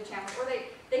most of the channels, where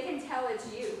they can tell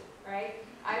it's you, right?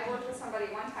 I worked with somebody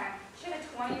one time, she had a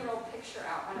 20-year-old picture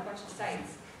out on a bunch of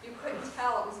sites. You couldn't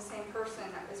tell it was the same person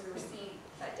that we were seeing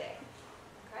that day,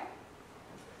 okay?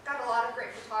 Got a lot of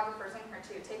great photographers in here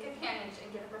too. Take advantage and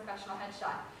get a professional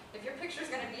headshot. If your picture's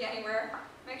gonna be anywhere,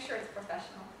 make sure it's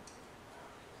professional.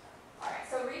 All right,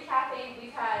 so recapping, we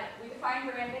defined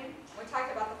branding. We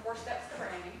talked about the 4 steps to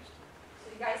branding. So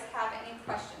you guys have any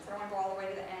questions? I don't want to go all the way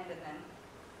to the end and then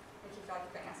make you feel like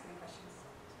you're going to ask me questions.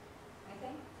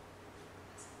 Anything?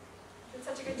 Did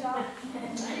such a good job.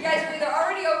 You guys are either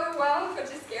already overwhelmed,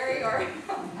 which is scary, or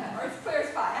it's clear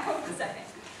as pie. I hope the second.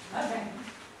 Okay.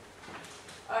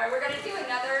 All right, we're going to do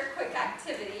another quick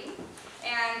activity.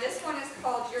 And this one is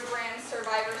called Your Brand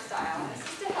Survivor Style. This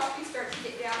is to help you start to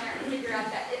get down there and figure out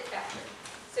that it factor.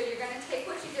 So you're going to take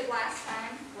what you did last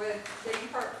time with getting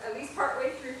at least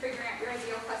partway through figuring out your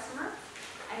ideal customer,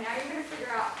 and now you're going to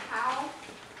figure out how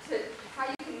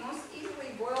you can most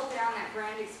easily boil down that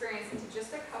brand experience into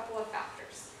just a couple of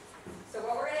factors. So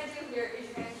what we're going to do here is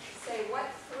you're going to say, what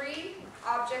 3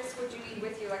 objects would you need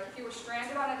with you? Like if you were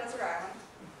stranded on a desert island,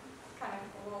 kind of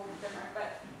a little different,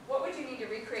 but what would you need to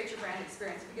recreate your brand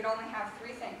experience? We could only have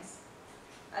 3 things.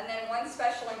 And then 1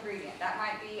 special ingredient. That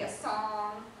might be a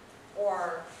song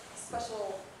or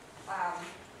special,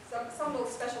 some little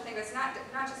special thing that's not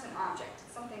just an object,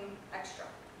 something extra.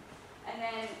 And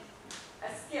then a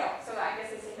skill. So I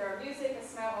guess it's either a music, a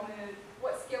smell, a mood.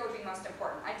 What skill would be most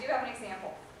important? I do have an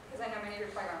example, because I know many of you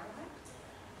are probably going, what?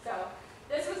 So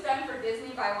this was done for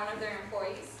Disney by one of their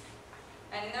employees.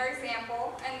 And in their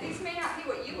example, and these may not be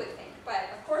what you would think, but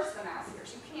of course the mouse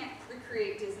ears. You can't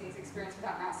recreate Disney's experience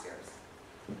without mouse ears.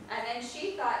 And then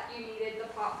she thought you needed the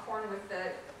popcorn with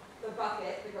the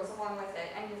bucket that goes along with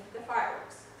it, and the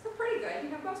fireworks. So pretty good.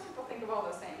 You know, most people think of all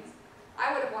those things.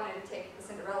 I would have wanted to take the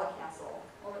Cinderella castle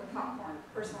over the popcorn,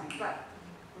 personally, but,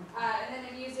 and then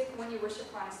the music, When You Wish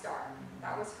Upon a Star.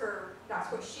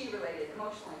 That's what she related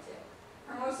emotionally to.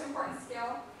 Her most important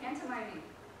skill, pantomiming,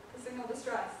 to signal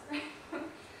distress.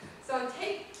 So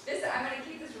take this, I'm going to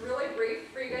keep this really brief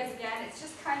for you guys again. It's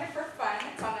just kind of for fun.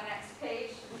 It's on the next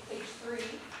page, page 3.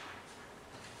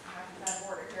 I have that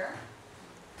order here.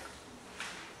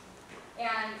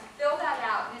 And fill that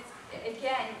out. And it's,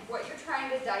 again, what you're trying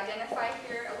to identify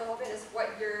here a little bit is what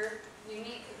your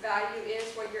unique value is,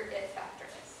 what your it factor is.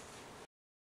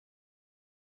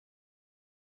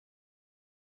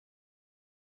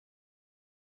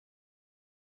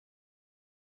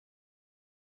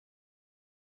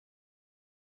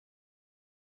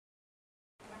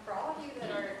 For all of you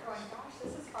that are going, gosh,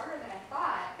 this is harder than I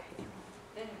thought,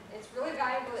 then it's really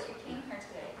valuable that you came here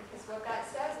today, because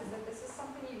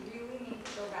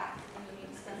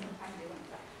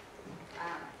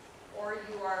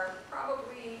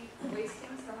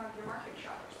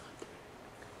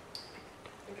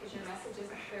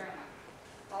isn't clear enough.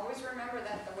 Always remember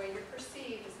that the way you're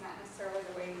perceived is not necessarily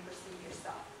the way you perceive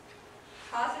yourself.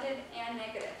 Positive and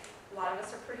negative. A lot of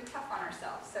us are pretty tough on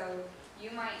ourselves, so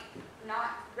you might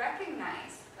not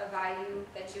recognize a value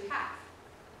that you have.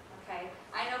 Okay?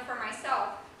 I know for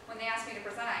myself, when they asked me to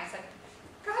present, I said,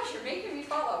 gosh, you're making me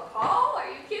follow Paul? Are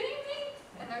you kidding me?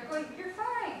 And they're going, you're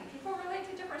fine. People relate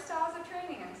to different styles of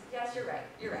training. And I said, yes, you're right.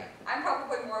 You're right. I'm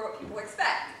probably more what people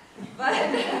expect. But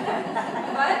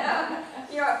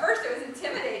you know, at first it was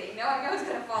intimidating, knowing I was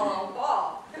going to follow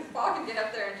Paul. Because Paul can get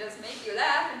up there and just make you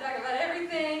laugh and talk about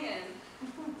everything. And,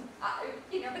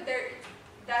 you know, but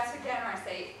that's again where I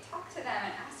say, talk to them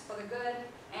and ask for the good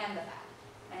and the bad.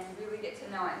 And really get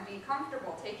to know it and be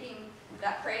comfortable taking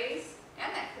that praise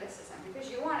and that criticism. Because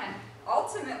you want to,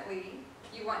 ultimately,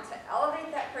 you want to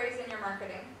elevate that praise in your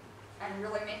marketing and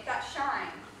really make that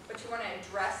shine. But you want to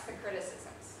address the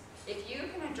criticisms. If you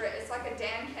can address, it's like a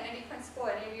Dan Kennedy principle.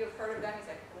 Any of you have heard of him?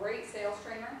 He's a great sales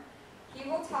trainer. He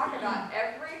will talk about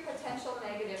every potential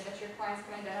negative that your clients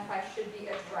can identify should be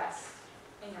addressed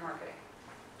in your marketing.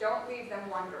 Don't leave them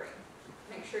wondering.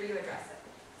 Make sure you address it.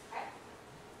 Okay?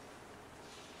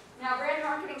 Now, brand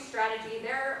marketing strategy,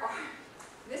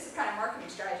 this is kind of marketing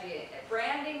strategy.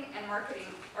 Branding and marketing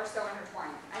are so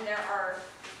intertwined. And there are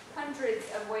hundreds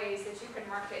of ways that you can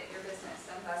market your business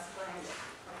and thus brand it.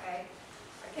 Okay?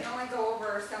 I can only go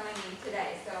over so many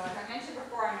today. So as I mentioned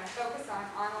before, I'm going to focus on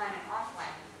online and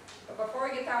offline. But before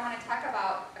we get there, I want to talk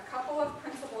about a couple of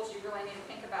principles you really need to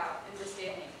think about in this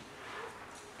day and age.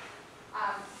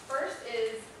 First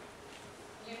is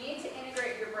you need to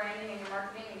integrate your branding and your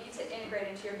marketing. You need to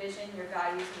integrate into your vision, your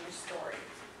values, and your story.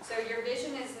 So your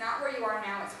vision is not where you are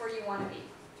now, it's where you want to be.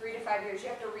 3 to 5 years, you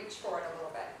have to reach for it a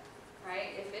little bit.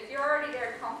 Right? If you're already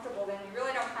there comfortable, then you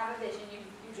really don't have a vision, you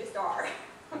just are.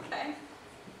 Okay?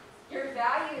 Your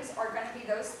values are going to be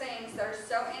those things that are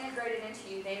so integrated into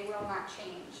you, they will not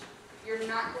change. You're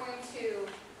not going to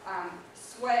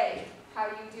sway how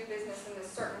you do business in this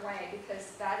certain way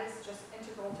because that is just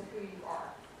integral to who you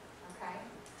are. Okay?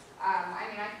 I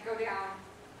mean, I could go down,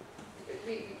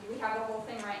 we have the whole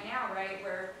thing right now, right,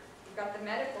 where you've got the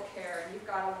medical care and you've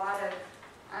got a lot of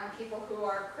people who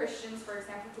are Christians, for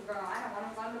example, who go, I don't want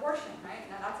to fund abortion, right?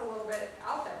 Now that's a little bit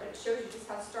out there, but it shows you just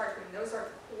how stark. I mean, those are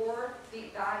core,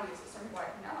 deep values. Some people are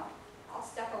like, no, I'll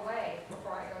step away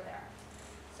before I go there.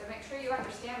 So make sure you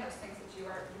understand those things that you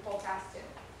hold fast to.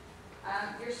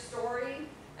 Your story,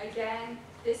 again,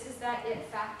 this is that it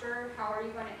factor. How are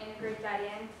you going to integrate that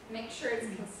in? Make sure it's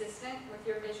consistent with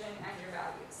your vision and your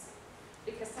values.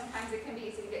 Because sometimes it can be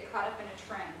easy to get caught up in a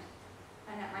trend.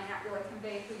 And that might not really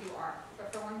convey who you are.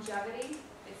 But for longevity,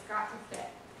 it's got to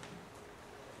fit.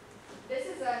 This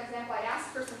is an example I asked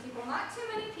for some people. Not too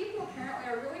many people apparently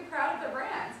are really proud of their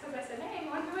brands. Because I said, hey,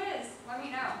 anyone who is, let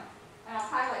me know. And I'll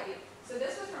highlight you. So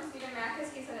this was from Stephen Mackes.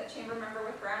 He's a chamber member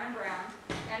with Brown & Brown.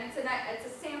 And it's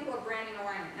a sample of branding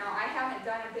alignment. Now, I haven't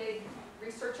done a big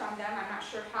research on them. I'm not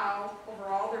sure how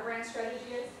overall their brand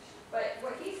strategy is. But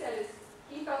what he said is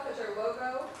he felt that their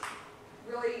logo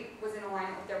really was in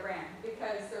alignment with their brand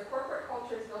because their corporate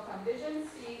culture is built on vision,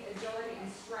 speed, agility,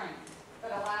 and strength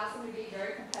that allows them to be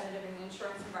very competitive in the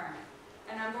insurance environment.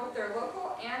 And on both their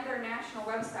local and their national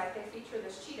website, they feature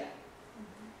this cheetah.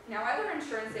 Now, other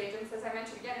insurance agents, as I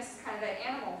mentioned again, this is kind of that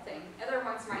animal thing. Other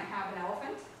ones might have an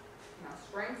elephant,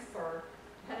 strength, or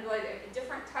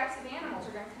different types of animals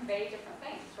are going to convey different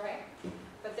things, right?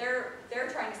 But they're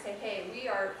trying to say, hey, we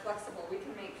are flexible. We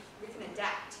can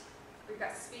adapt. We've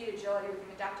got speed, agility, we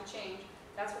can adapt to change.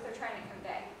 That's what they're trying to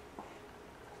convey.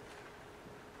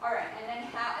 All right,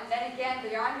 and then again,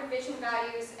 beyond your vision,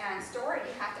 values, and story,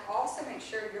 you have to also make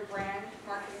sure your brand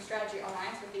marketing strategy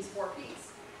aligns with these 4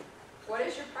 Ps. What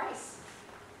is your price?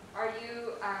 Are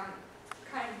you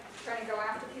kind of trying to go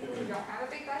after people who don't have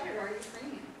a big budget, or are you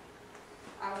premium?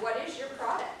 What is your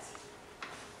product?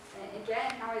 And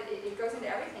again, how it goes into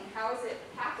everything. How is it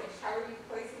packaged? How are you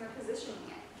placing or positioning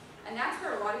it? And that's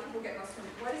where a lot of people get most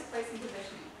confused. What is placing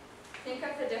positioning? Think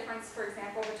of the difference, for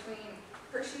example, between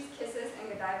Hershey's Kisses and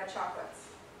Godiva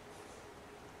chocolates.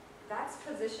 That's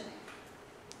positioning.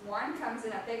 One comes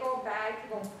in a big old bag.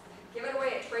 People give it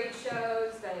away at trade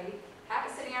shows. They have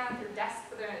it sitting out at their desk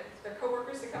for their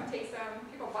coworkers to come taste them.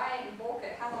 People buy it in bulk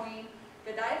at Halloween.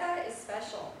 Godiva is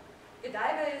special.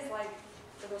 Godiva is like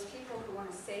for those people who want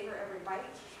to savor every bite.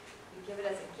 You give it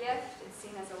as a gift. It's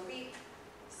seen as a leap.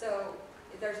 So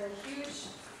there's a huge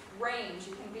range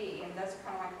you can be, and those are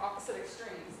kind of like opposite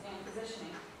extremes in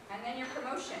positioning. And then your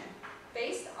promotion,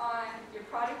 based on your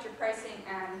product, your pricing,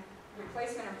 and your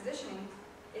placement or positioning,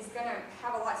 is going to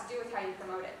have a lot to do with how you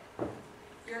promote it.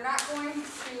 You're not going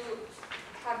to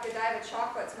have Godiva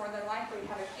chocolates more than likely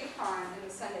have a coupon in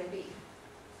the Sunday Bee.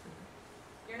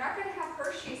 You're not going to have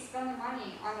Hershey's spend the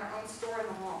money on their own store in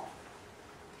the mall,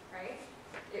 right?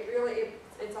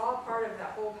 It's all part of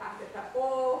that whole package, that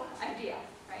whole idea,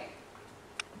 right?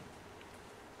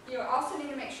 You also need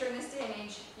to make sure in this day and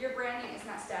age, your branding is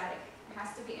not static. It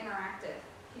has to be interactive.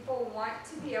 People want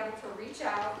to be able to reach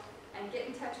out and get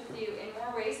in touch with you in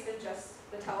more ways than just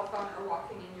the telephone or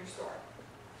walking in your store.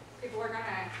 People are going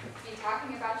to be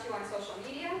talking about you on social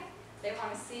media. They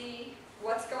want to see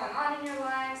what's going on in your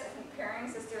lives. I think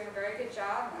Pairings is doing a very good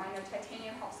job, and I know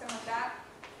Titanium helps them with that,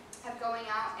 of going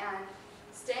out and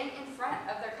staying in front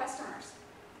of their customers.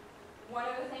 One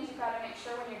of the things you've got to make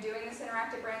sure when you're doing this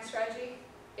interactive brand strategy,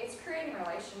 it's creating a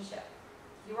relationship.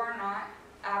 You are not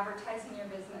advertising your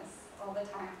business all the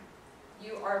time.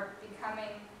 You are becoming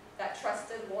that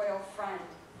trusted, loyal friend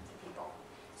to people.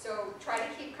 So try to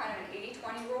keep kind of an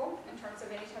 80-20 rule in terms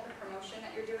of any type of promotion that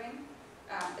you're doing,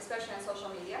 especially on social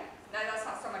media. Now that's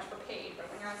not so much for paid, but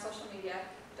when you're on social media,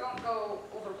 don't go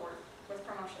overboard with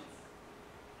promotions.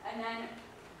 And then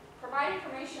provide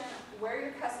information where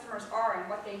your customers are and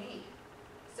what they need.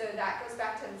 So that goes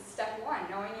back to step one,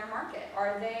 knowing your market.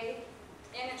 Are they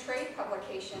in a trade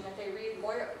publication that they read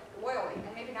loyally, and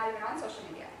maybe not even on social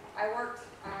media? I worked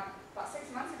about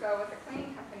 6 months ago with a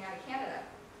cleaning company out of Canada.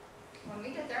 When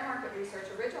we did their market research,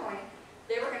 originally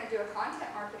they were going to do a content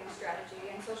marketing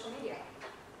strategy and social media.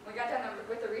 When we got done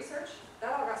with the research,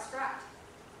 that all got scrapped.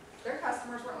 Their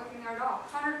customers weren't looking there at all.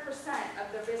 100% of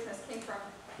their business came from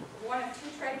 1 of 2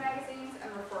 trade magazines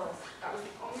and referrals. That was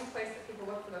the only place that people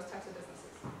looked for those types of businesses.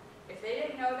 If they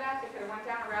didn't know that, they could have went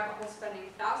down a rabbit hole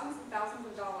spending thousands and thousands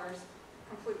of dollars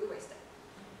completely wasted.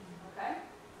 Okay?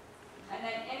 And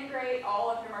then integrate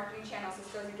all of your marketing channels. This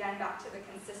goes again back to the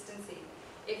consistency.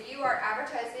 If you are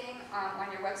advertising on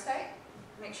your website,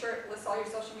 make sure it lists all your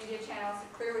social media channels, it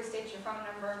clearly states your phone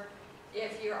number.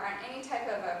 If you're on any type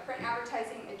of a print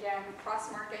advertising, again,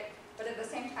 cross-market, but at the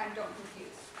same time, don't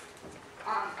confuse.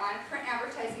 On print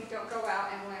advertising, don't go out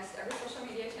and list every social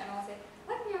media channel and say,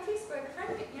 like me on Facebook,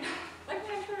 friend me, like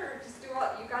me on Twitter. Just do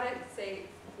all, you gotta say,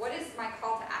 what is my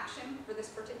call to action for this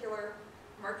particular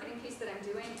marketing piece that I'm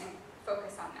doing, and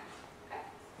focus on that, okay?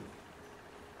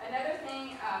 Another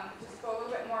thing, just go a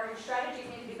little bit more, your strategies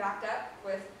need to be backed up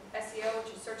with SEO,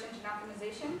 which is search engine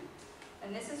optimization.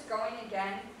 And this is going,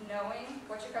 again, knowing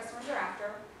what your customers are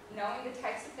after, knowing the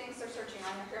types of things they're searching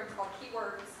on, here are called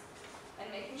keywords, and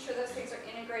making sure those things are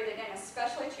integrated in,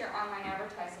 especially to your online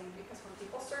advertising, because when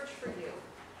people search for you,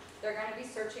 they're going to be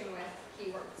searching with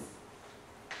keywords.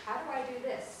 How do I do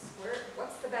this?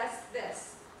 What's the best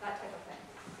this? That type of thing.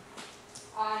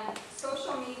 On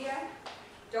social media,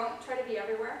 don't try to be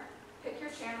everywhere. Pick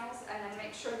your channels and then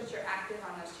make sure that you're active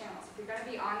on those channels. If you're going to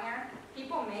be on there,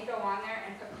 people may go on there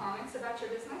and put comments about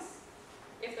your business.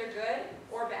 If they're good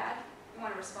or bad, you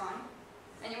want to respond.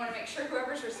 And you want to make sure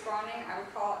whoever's responding, I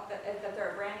would call it that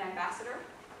they're a brand ambassador.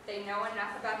 They know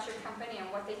enough about your company and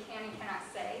what they can and cannot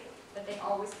say that they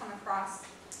always come across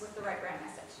with the right brand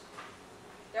message.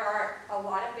 There are a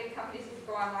lot of big companies, if you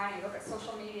go online and you look at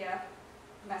social media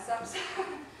mess-ups,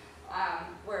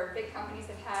 where big companies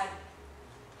have had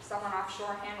someone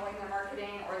offshore handling their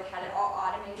marketing, or they had it all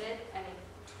automated and they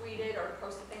tweeted or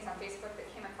posted things on Facebook that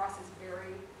came across as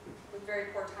with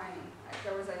very poor timing.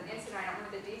 There was an incident, I don't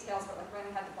remember the details, but like when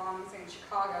they had the bombings in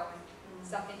Chicago and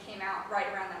something came out right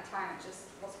around that time, it just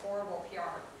was horrible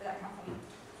PR for that company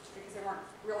because they weren't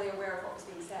really aware of what was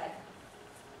being said.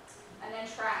 And then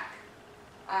track.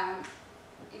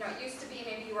 It used to be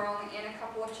maybe you were only in a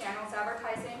couple of channels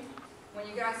advertising. When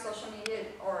you get on social media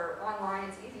or online,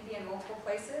 it's easy to be in multiple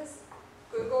places.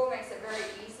 Google makes it very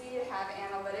easy to have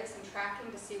analytics and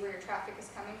tracking to see where your traffic is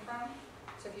coming from.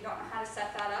 So if you don't know how to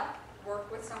set that up,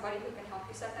 work with somebody who can help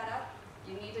you set that up.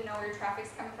 You need to know where your traffic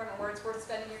is coming from and where it's worth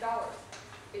spending your dollars.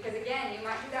 Because again, you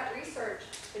might do that research,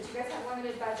 but you guys have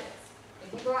limited budgets.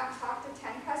 If you go out and talk to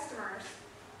 10 customers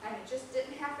and it just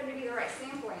didn't happen to be the right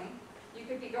sampling, you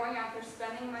could be going out there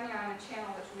spending money on a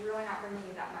channel that's really not bringing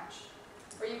you that much.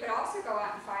 Or you could also go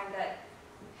out and find that,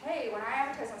 hey, when I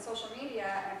advertise on social media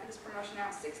and I put this promotion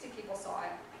out, 60 people saw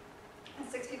it, and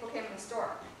 6 people came to the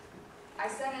store. I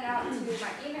sent it out to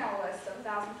my email list of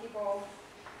 1,000 people,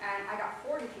 and I got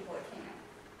 40 people that came in.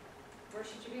 Where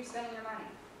should you be spending your money?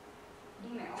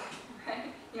 Email,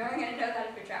 right? You're only going to know that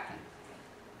if you're tracking.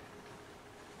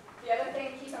 The other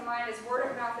thing to keep in mind is word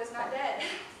of mouth is not dead.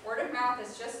 Word of mouth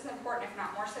is just as important, if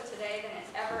not more so today, than it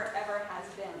ever has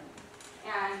been.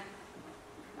 And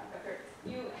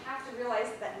you have to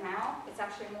realize that now it's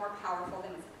actually more powerful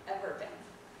than it's ever been.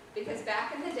 Because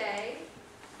back in the day,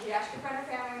 you ask your friend or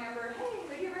family member, hey,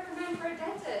 who do you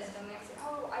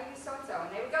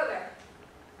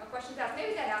questions asked.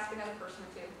 Maybe they'd ask another person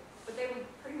or two, but they would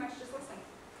pretty much just listen.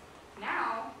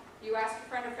 Now, you ask a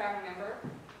friend or family member,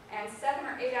 and 7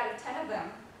 or 8 out of 10 of them,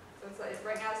 so it's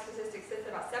right now the statistic sits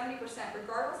at about 70%,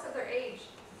 regardless of their age,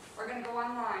 are going to go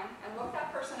online and look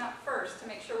that person up first to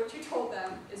make sure what you told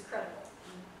them is credible.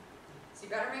 So you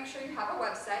better make sure you have a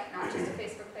website, not just a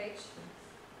Facebook page.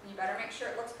 And you better make sure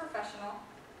it looks professional.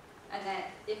 And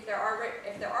that if there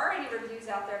are any reviews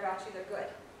out there about you, they're good.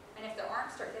 And if there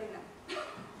aren't, start getting them.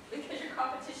 Because your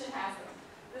competition has them.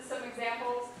 There's some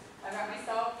examples. I've got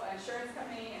myself, an insurance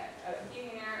company, a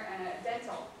billionaire, and a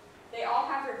dental. They all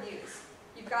have reviews.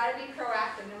 You've got to be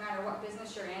proactive no matter what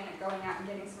business you're in and going out and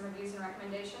getting some reviews and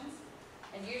recommendations.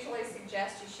 And usually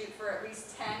suggest you shoot for at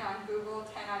least 10 on Google,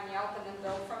 10 on Yelp, and then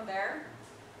build from there.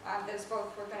 Those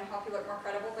both are going to help you look more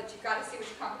credible, but you've got to see what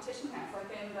your competition has.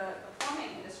 Like in the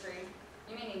plumbing industry,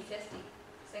 you may need 50.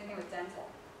 Same thing with dental.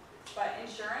 But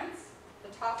insurance,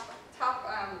 the top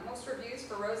most reviews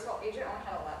for Roosevelt Agent only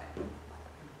had 11.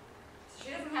 So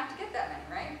she doesn't have to get that many,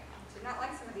 right? She's not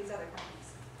like some of these other companies.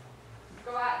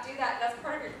 Go out, do that. That's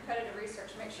part of your competitive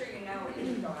research. Make sure you know what you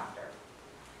need to go after.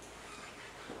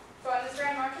 So on this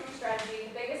brand marketing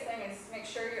strategy, the biggest thing is make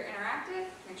sure you're interactive,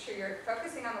 make sure you're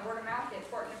focusing on the word of mouth, the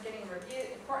importance of getting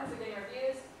reviews,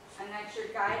 and that you're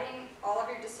guiding all of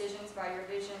your decisions by your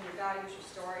vision, your values, your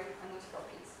story, and those 4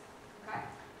 Ps. Okay?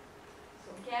 So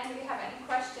again, do we have any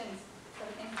questions? Is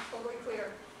everything totally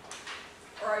clear?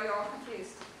 Or are you all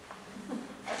confused?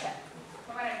 Okay.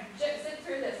 I'm going to zip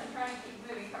through this. I'm trying to keep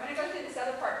moving. I'm going to go through this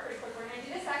other part pretty quick. We're going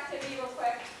to do this activity real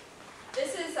quick.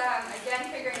 This is, again,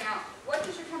 figuring out what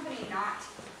does your company not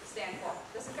stand for.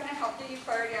 This is going to help give you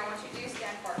clarity on what you do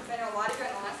stand for. Because I know a lot of you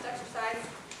in the last exercise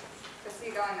could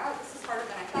see going, oh, this is harder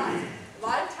than I thought. A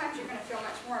lot of times you're going to feel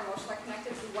much more emotionally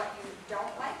connected to what you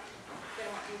don't like than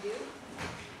what you do.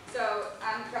 So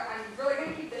I'm really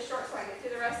going to keep this short so I get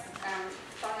through the rest.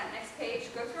 It's on that next page.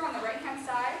 Go through on the right-hand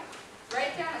side.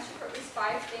 Write down that you put at least 5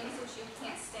 things which you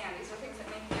can't stand. These are things that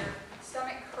make your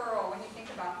stomach curl when you think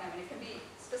about them. And it can be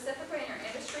specifically in your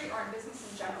industry or in business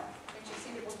in general. Things you've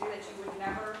seen people do that you would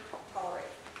never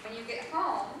tolerate. When you get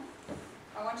home,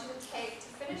 I want you to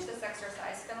finish this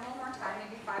exercise, spend a little more time,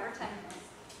 maybe 5 or 10 minutes,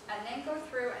 and then go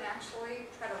through and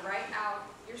actually try to write out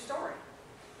your story.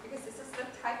 Because this is the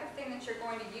type of thing that you're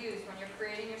going to use when you're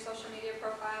creating your social media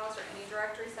profiles or any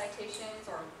directory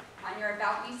citations or on your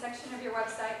About Me section of your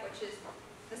website, which is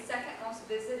the 2nd most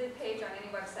visited page on any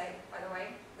website, by the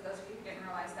way, for those of you who didn't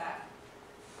realize that.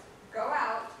 Go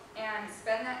out and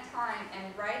spend that time and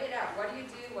write it out. What do you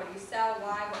do? What do you sell?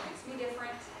 Why? What makes me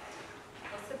different?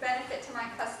 What's the benefit to my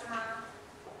customer?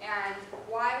 And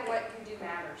why what you do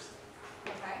matters.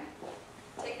 Okay?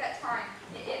 Take that time.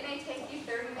 It may take you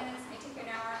 30 minutes, it may take you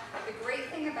an hour. The great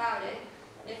thing about it,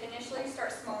 if initially you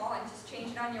start small and just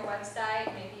change it on your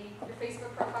website, maybe your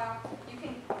Facebook profile, you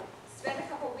can spend a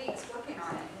couple weeks working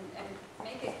on it and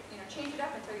make it, change it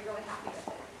up until you're really happy with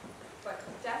it. But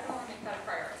definitely make that a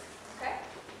priority. Okay?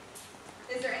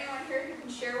 Is there anyone here who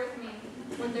can share with me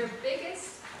what their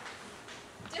biggest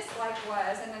dislike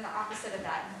was, and then the opposite of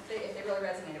that, if they really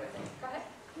resonated with it? Go ahead.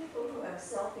 People who have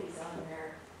selfies on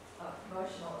their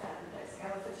promotional advertising.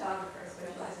 I'm a photographer,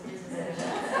 specialized in business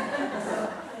advertising. So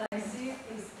when I see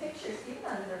these pictures, even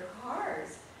on their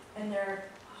cars, and they're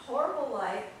horrible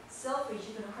like selfies,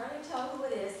 you can hardly tell who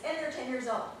it is, and they're 10 years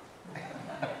old.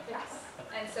 Yes.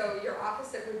 And so your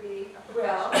opposite would be a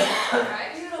Well, professional,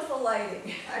 right? beautiful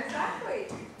lighting, Exactly.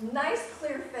 nice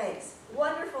clear face,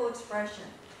 wonderful expression,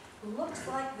 looks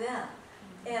like them.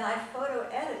 And I photo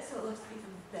edit so it looks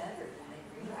even better than they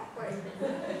really are.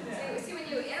 Exactly. See, when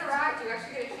you interact, you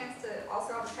actually get a chance to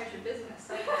also advertise your business.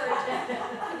 So I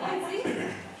encourage you.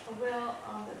 Nancy? Well,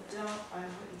 I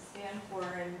wouldn't stand for,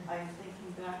 and I'm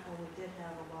thinking back when we did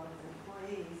have a lot of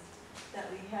employees, that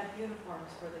we had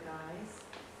uniforms for the guys,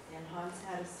 and Hans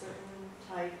had a certain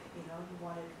type, he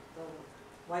wanted the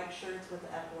white shirts with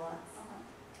the epaulets.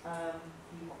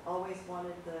 He always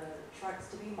wanted the trucks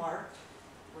to be marked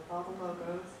with all the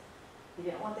logos. He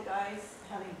didn't want the guys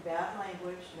having bad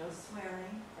language, no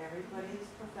swearing, everybody's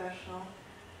professional,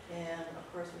 and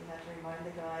of course we had to remind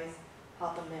the guys,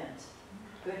 Papa Mint.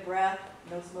 Good breath,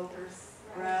 no smoker's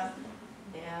breath,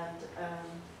 and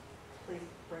please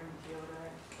bring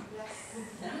deodorant. Yes.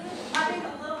 I think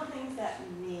the little things that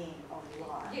mean a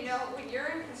lot. When you're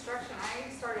in construction,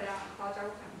 I started out in college, I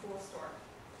worked in a pool store.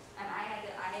 And I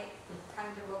kind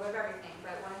of did a little bit of everything,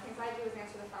 but one of the things I do is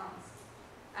answer the phones.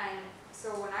 And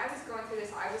so when I was going through this,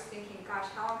 I was thinking, gosh,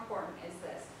 how important is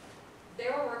this?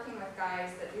 They were working with guys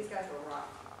that these guys were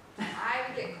rough. And I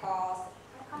would get calls,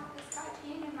 I caught this guy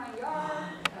peeing in my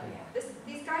yard. Oh, yeah.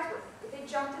 These guys they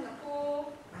jumped in the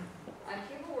pool. And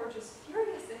people were just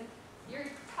furious, and you're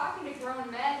talking to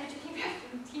grown men, but you keep having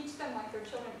to teach them like they're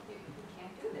children, you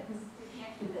can't do this, you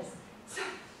can't do this. So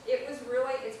it's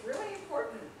really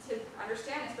important to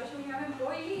understand, especially when you have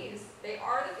employees, they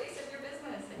are the face of your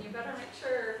business, and you better make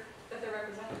sure that they're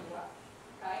represented well,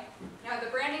 okay? Now, the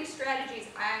branding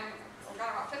strategies, we've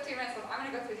got about 15 minutes, but I'm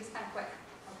gonna go through these kind of quick,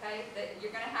 okay? That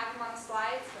you're gonna have them on the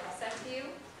slides that I'll send to you.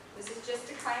 This is just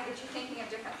to kind of get you thinking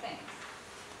of different things.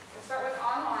 We'll start with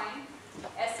online.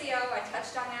 SEO, I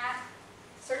touched on that.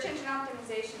 Search engine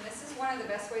optimization, this is one of the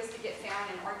best ways to get found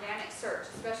in organic search,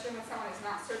 especially when someone is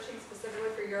not searching specifically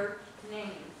for your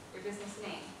name, your business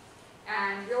name.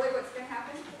 And really what's going to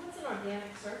happen? What's an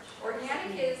organic search?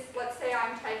 Organic is, let's say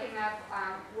I'm typing up,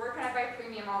 where can I buy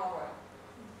premium olive oil?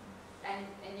 And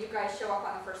you guys show up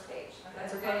on the first page.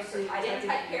 That's organic search. I didn't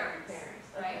type parents,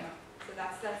 right? So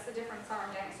that's the difference on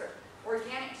organic search.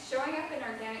 Organic, showing up in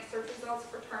organic search results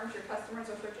for terms your customers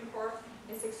are searching for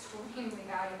is extremely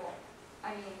valuable.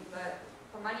 I mean,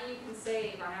 the money you can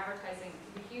save on advertising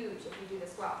can be huge if you do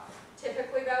this well.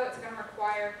 Typically though, it's going to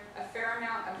require a fair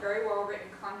amount of very well written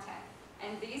content.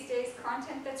 And these days,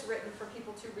 content that's written for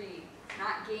people to read,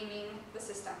 not gaming the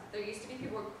system. There used to be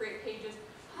people who would create pages,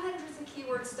 hundreds of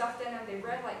keywords stuffed in them, they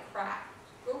read like crap.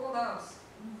 Google knows.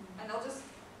 And they'll just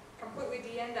completely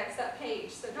de-index that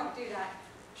page, so don't do that.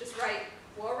 Just write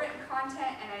well-written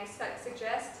content, and I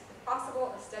suggest, if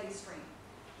possible, a steady stream.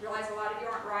 Realize a lot of you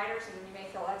aren't writers, and you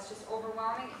may feel that's just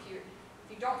overwhelming. If you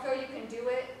don't feel you can do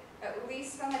it, at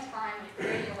least spend the time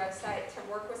creating a website to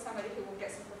work with somebody who will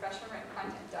get some professional written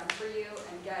content done for you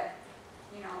and get,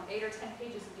 8 or 10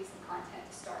 pages of decent content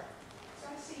to start. So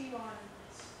I see you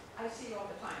all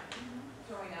the time,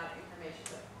 throwing out information,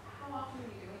 but how often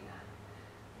are you doing that?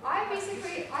 I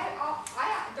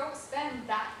don't spend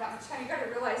that much time. You got to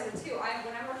realize it too.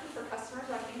 When I'm working for customers,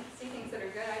 I see things that are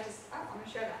good. I'm going to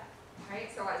share that,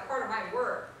 right? So as part of my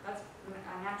work, that's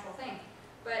a natural thing.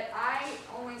 But I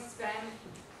only spend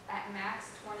at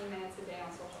max 20 minutes a day on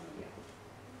social media.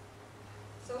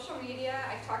 Social media,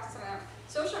 I've talked to some of them.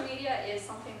 Social media is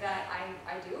something that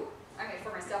I do. I mean,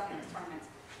 for myself, it's 20 minutes.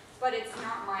 But it's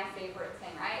not my favorite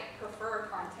thing. I prefer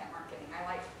content marketing.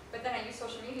 But then I use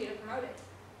social media to promote it.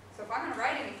 So if I'm going to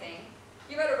write anything,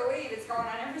 you better believe it's going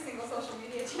on every single social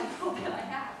media channel that I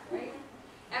have, right?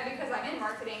 And because I'm in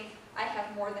marketing, I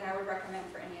have more than I would recommend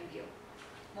for any of you.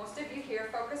 Most of you here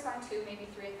focus on 2, maybe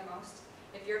 3 at the most.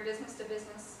 If you're business to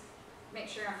business, make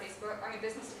sure you're on Facebook.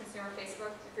 Business to consumer,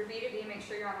 Facebook. If you're B2B, make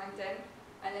sure you're on LinkedIn.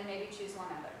 And then maybe choose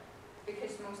one other.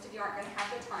 Because most of you aren't going to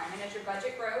have the time. And as your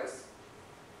budget grows,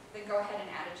 then go ahead and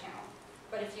add a channel.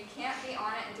 But if you can't be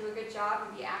on it and do a good job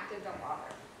and be active, don't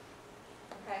bother.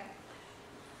 Okay?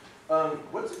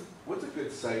 What's a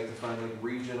good site to find like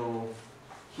regional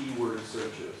keyword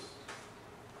searches?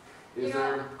 A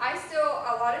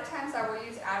lot of times I will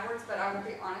use AdWords, but I will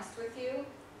be honest with you.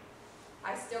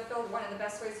 I still feel one of the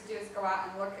best ways to do is go out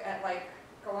and look at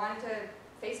go on to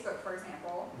Facebook, for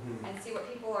example, and see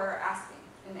what people are asking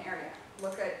in the area.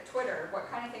 Look at Twitter,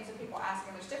 what kind of things are people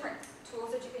asking? There's different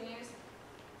tools that you can use.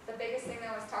 The biggest thing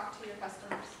though is talk to your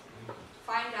customers.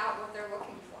 Find out what they're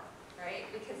looking for, right?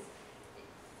 Because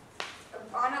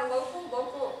on a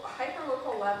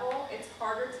hyper-local level, it's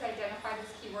harder to identify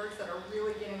these keywords that are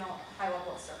really getting a high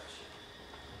level of search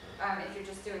if you're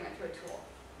just doing it through a tool.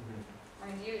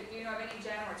 Do you know of any,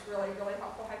 Jen, where it's really, really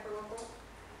helpful hyper-local?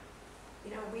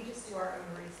 We just do our own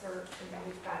research, and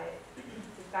we've got it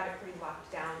pretty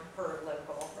locked down for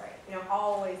local. Right.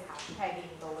 Always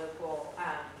hashtagging the local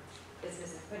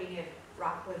businesses, putting in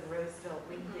Rockland, Roseville,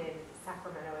 Lincoln,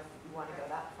 Sacramento, if you want to go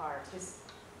that far, just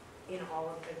in all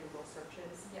of the Google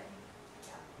searches. Yeah.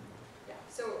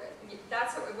 So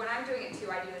that's when I'm doing it too,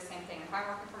 I do the same thing. If I'm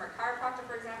working from a chiropractor,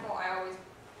 for example, I always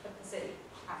put the city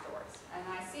afterwards, and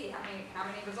I see how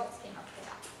many results came up for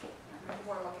that.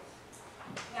 People are looking.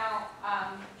 Now,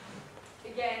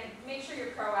 again, make sure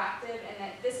you're proactive, and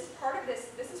that this is part of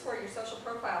this. This is where your social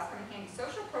profiles come in handy.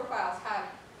 Social profiles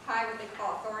have high what they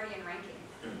call authority and ranking.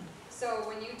 So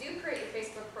when you do create your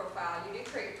Facebook profile, you do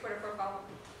create your Twitter profile,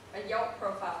 a Yelp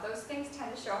profile, those things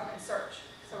tend to show up in search.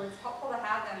 So it's helpful to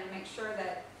have them and make sure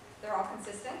that they're all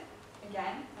consistent,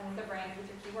 again, and the brand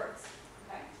with your keywords.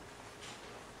 Okay.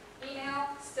 Email,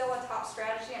 still a top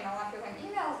strategy. I know a lot of people think,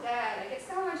 email's dead, I get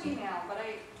so much email, but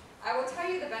I will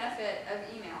tell you the benefit of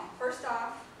email. First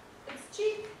off, it's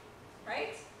cheap,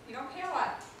 right? You don't pay a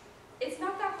lot. It's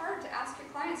not that hard to ask your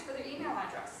clients for their email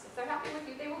address. If they're happy with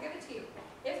you, they will give it to you.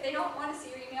 If they don't want to see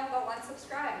your email, they'll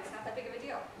unsubscribe. It's not that big of a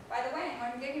deal. By the way,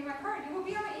 when I'm giving you my card, you will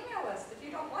be on my email list. If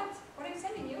you don't want what I'm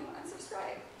sending you,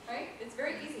 unsubscribe, right? It's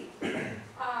very easy.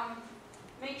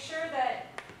 Make sure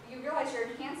that you realize you're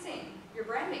enhancing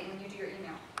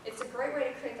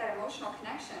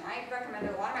I recommend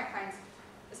that a lot of my clients,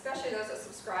 especially those that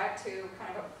subscribe to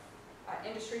kind of an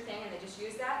industry thing and they just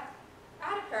use that,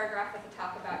 add a paragraph at the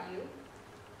top about you.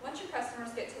 Let your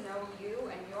customers get to know you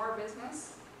and your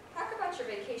business. Talk about your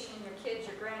vacation, your kids,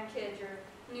 your grandkids, your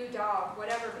new dog,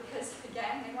 whatever, because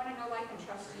again, they want to know, like, and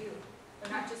trust you. They're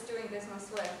not just doing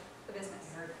business with the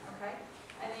business, okay?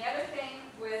 And the other thing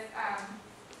with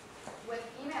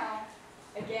email,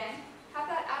 again, have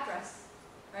that address,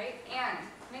 right? And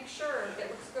make sure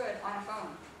it looks good on a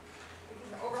phone,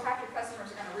 because over half your customers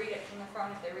are going to read it from the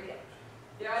phone if they read it.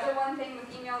 The other one thing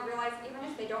with email, realize even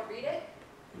if they don't read it,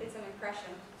 it's an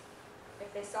impression.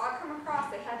 If they saw it come across,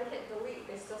 they had to hit delete,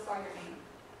 they still saw your name.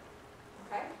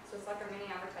 Okay? So it's like a mini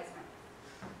advertisement.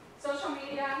 Social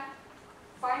media,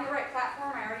 find the right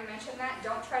platform, I already mentioned that.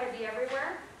 Don't try to be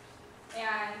everywhere.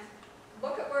 And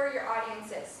look at where your audience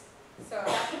is. So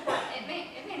that's important. It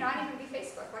may not even be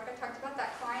Facebook. Like I talked about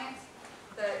that client,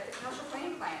 the commercial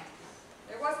cleaning client.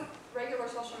 There wasn't regular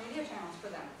social media channels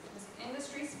for them. It was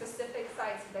industry-specific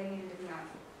sites that they needed to be on.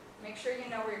 Make sure you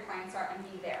know where your clients are and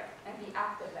be there, and be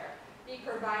active there. Be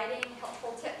providing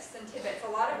helpful tips and tidbits.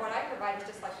 A lot of what I provide is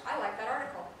just like, I like that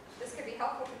article. This could be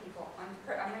helpful to people. I'm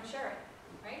going to share it,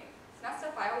 right? It's not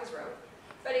stuff I always wrote,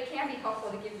 but it can be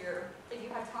helpful to give if you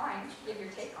have time, give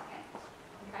your take on it,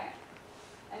 okay?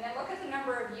 And then look at the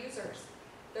number of users.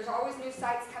 There's always new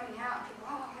sites coming out. People,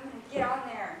 oh, I'm going to get on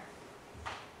there.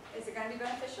 Is it going to be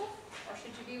beneficial, or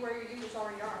should you be where your users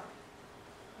already are?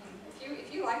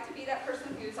 If you like to be that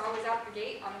person who's always out the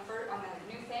gate on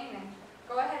the new thing, then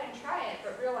go ahead and try it,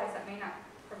 but realize that may not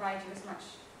provide you as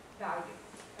much value.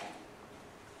 Okay?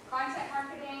 Content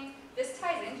marketing, this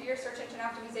ties into your search engine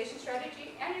optimization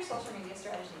strategy and your social media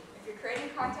strategy. If you're creating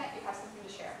content, you have something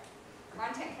to share.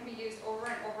 Content can be used over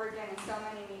and over again in so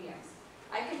many mediums.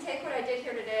 I can take what I did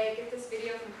here today, get this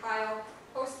video from Kyle,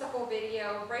 post the whole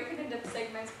video, break it into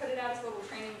segments, put it out as little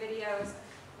training videos,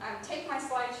 take my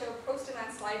slideshow, post it on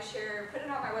SlideShare, put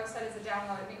it on my website as a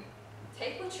download.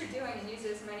 Take what you're doing and use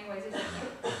it as many ways as you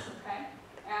can, okay?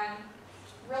 And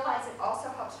realize it also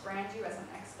helps brand you as an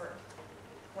expert.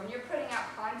 When you're putting out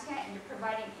content and you're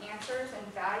providing answers and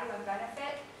value and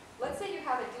benefit, let's say you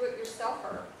have a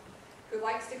do-it-yourselfer who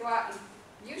likes to go out and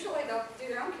usually they'll do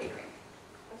their own catering.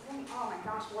 But then, oh my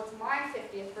gosh, well, it's my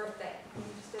 50th birthday. You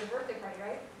just did a birthday party,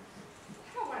 right? I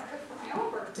don't want to cook for my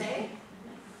own birthday.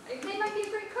 They might be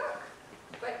a great cook.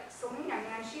 But Selena,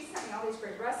 man, she sent me all these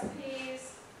great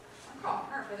recipes. Calling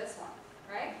her for this one,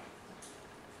 right?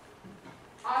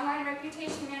 Online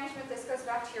reputation management, this goes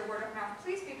back to your word of mouth.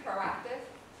 Please be proactive.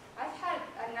 I've had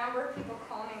a number of people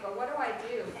call me and go, what do I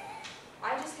do?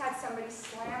 I just had somebody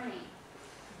slam me.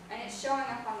 And it's showing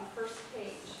up on the first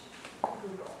page of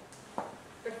Google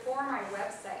before my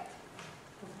website.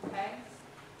 Okay?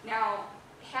 Now,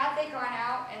 had they gone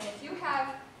out, and if you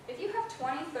have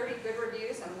 20, 30 good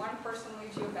reviews and one person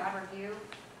leaves you a bad review,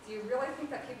 do you really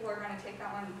think that people are going to take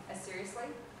that one as seriously?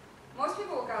 Most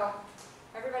people will go,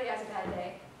 everybody has a bad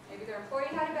day. Maybe their employee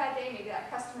had a bad day, maybe that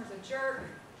customer's a jerk.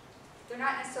 They're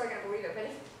not necessarily going to believe it, but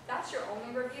if that's your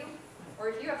only review, or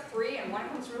if you have 3 and one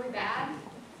of them's really bad,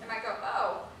 they might go,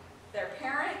 oh, their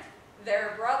parent,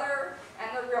 their brother,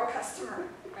 and the real customer,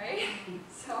 right?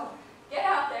 So get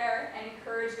out there and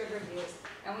encourage good reviews.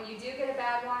 And when you do get a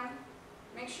bad one,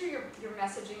 make sure your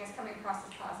messaging is coming across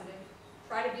as positive.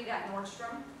 Try to be that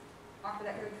Nordstrom, offer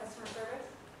that good customer service.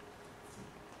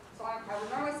 So I would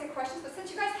normally say questions, but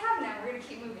since you guys have none, we're going to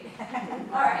keep moving.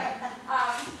 All right.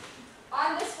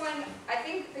 On this one, I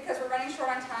think because we're running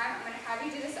short on time, I'm going to have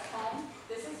you do this at home.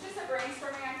 This is just a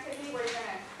brainstorming activity where you're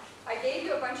going to, I gave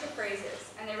you a bunch of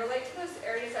phrases, and they relate to those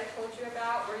areas I told you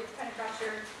about, where you've kind of got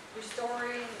your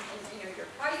story, and you know,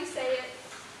 how you say it,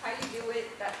 how you do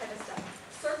it, that kind of stuff.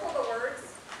 Circle the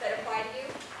words that apply to you,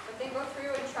 but then go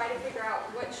through and try to figure out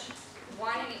which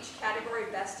one in each category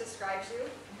best describes you.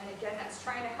 And again, that's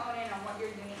trying to hone in on what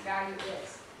your unique value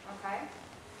is, okay?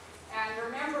 And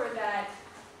remember that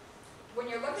when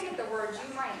you're looking at the words, you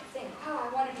might think, oh, I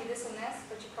want to do this and this,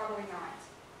 but you're probably not,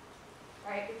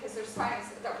 right? Because there's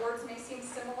times that words may seem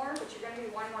similar, but you're going to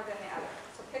do one more than the other.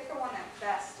 So pick the one that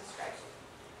best describes you.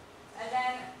 And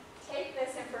then take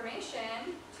this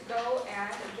information to go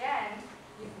and, again,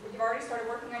 you've already started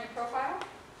working on your profile.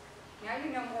 Now you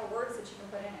know more words that you can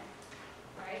put in it,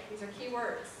 right? These are key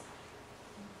words.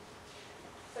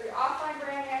 So your offline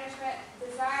brand management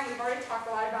design, we've already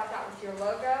talked a lot about that with your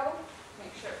logo.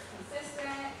 Make sure it's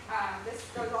consistent. This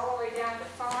goes all the way down to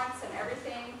fonts and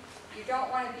everything. You don't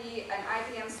want to be an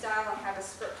IBM style and have a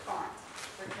script font,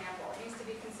 for example. It needs to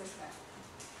be consistent.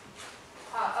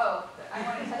 I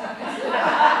wanted to have this.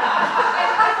 I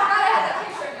forgot I had that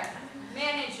picture in there.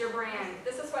 Manage your brand.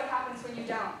 This is what happens when you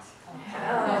don't.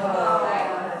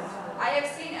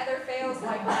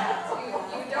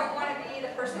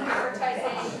 person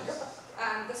advertising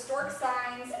the stork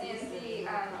signs in the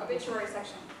obituary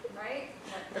section, right?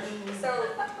 So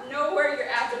know where your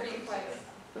ads are being placed.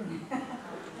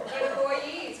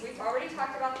 Employees, we've already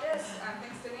talked about this,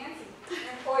 thanks to Nancy.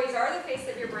 Employees are the face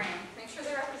of your brand. Make sure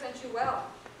they represent you well.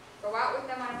 Go out with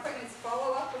them on appointments,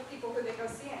 follow up with people who they go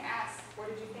see and ask, what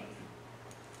did you think?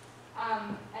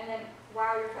 And then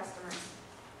wow your customers.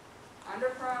 Under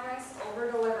promise, over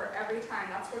deliver every time.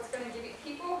 That's what's going to give you,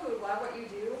 people who love what you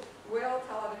do will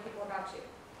tell other people about you.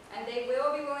 And they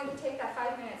will be willing to take that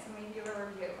 5 minutes and leave you a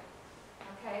review.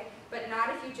 Okay? But not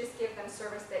if you just give them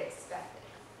service they expected.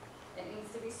 It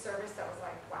needs to be service that was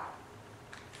like, wow,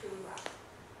 truly wow.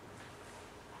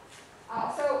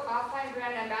 Also, offline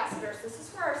brand ambassadors. This is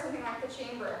for something like the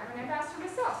chamber. I'm an ambassador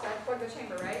myself, so I plug the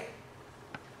chamber, right?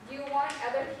 You want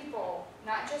other people,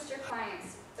 not just your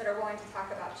clients, that are willing to talk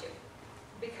about you.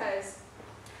 Because,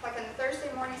 like in the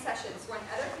Thursday morning sessions, when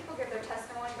other people give their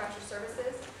testimony about your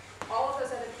services, all of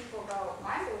those other people go,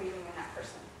 I'm believing in that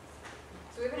person.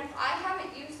 So even if I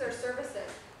haven't used their services,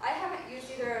 I haven't used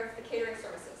either of the catering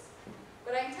services.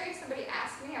 But I can tell you, if somebody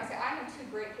asked me, I would say, I know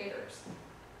 2 great caterers.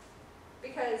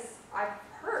 Because I've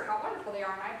heard how wonderful they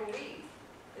are, and I believe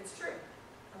it's true.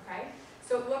 Okay?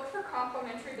 So look for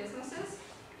complementary businesses,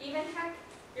 even heck,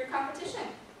 your competition.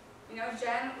 You know,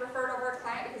 Jen referred over a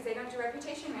client because they don't do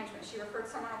reputation management. She referred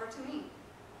someone over to me.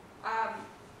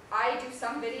 I do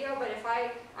some video, but if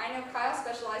I know Kyle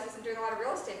specializes in doing a lot of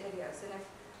real estate videos, and if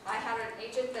I had an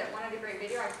agent that wanted a great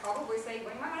video, I'd probably say,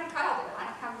 well, you might want to Kyle do it.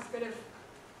 I don't have as good of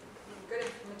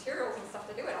materials and stuff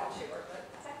to do it all, sure, but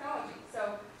technology.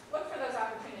 So look for those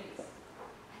opportunities.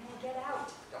 And then get out.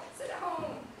 Don't sit at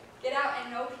home. Get out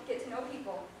and get to know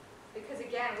people. Because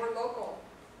again, we're local.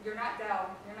 You're not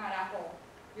Dell. You're not Apple.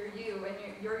 You're you, and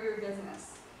you're your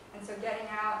business. And so getting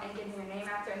out and getting your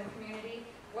name out there in the community,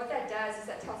 what that does is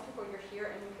that tells people you're here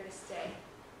and you're here to stay.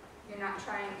 You're not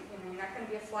trying, you're not going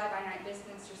to be a fly-by-night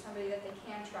business. You're somebody that they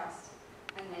can trust,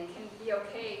 and they can be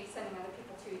okay sending other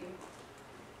people to you.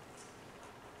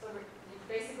 So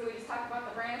basically, we just talked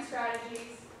about the brand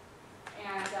strategies,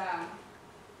 and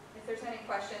if there's any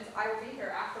questions, I will be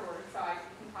here afterwards, so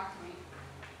you can talk to me.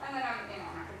 And then I'm not going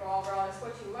to go over all this,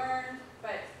 what you learned,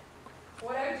 but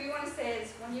what I do want to say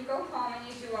is when you go home and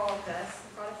you do all of this,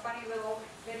 I've got a funny little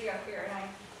video here, and I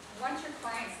want your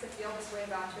clients to feel this way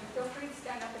about you. Feel free to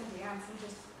stand up and dance and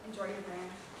just enjoy your brand.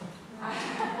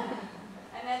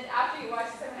 And then after you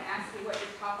watch this, I'm going to ask you what your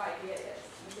top idea is.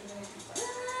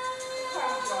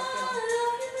 How would you all feel?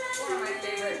 One of my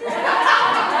favorites.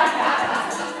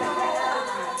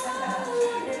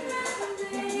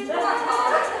 Come on,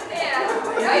 Paul.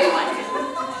 Yeah. Now you like it.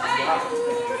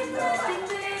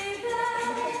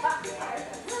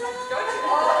 Don't you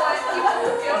all want people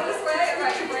to feel this way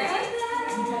about your brand?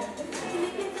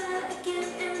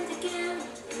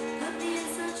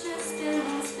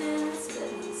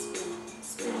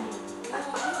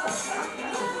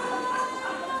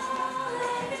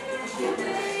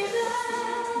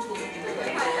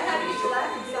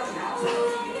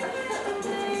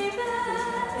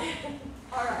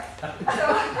 Alright, so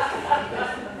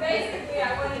basically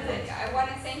I want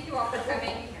to thank you all for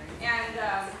coming, and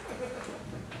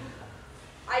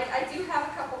I do have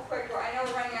a couple quick, I know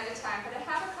we're running out of time, but I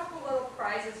have a couple little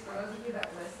prizes for those of you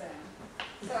that listen.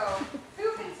 So,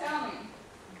 who can tell me,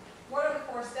 what are the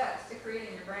 4 steps to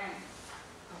creating your brand?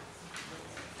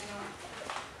 Anyone?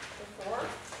 The 4?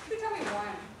 You can tell me 1.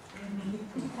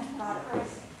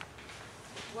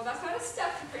 Well, that's not a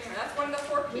step to creating, that's one of the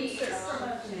 4 P's.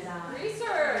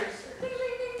 Research. Ding,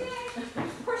 ding, ding, ding.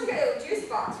 Of course, you got a little juice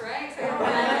box, right? So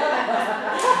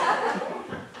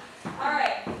all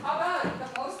right, how about the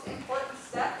most important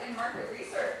step in market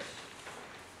research?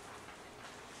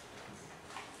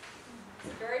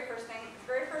 The very first thing, the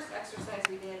very first exercise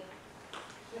we did,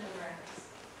 demographics.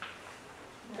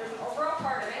 There's an overall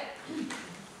part of it.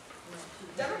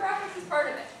 Demographics is part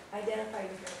of it. Identify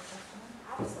your customer.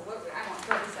 Absolutely, I won't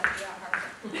throw this up to that part.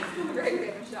 Very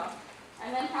good, Michelle.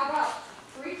 And then how about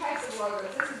 3 types of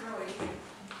logos? This is really easy.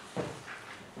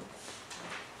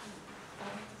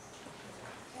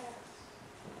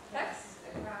 Text,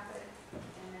 graphic,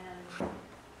 and then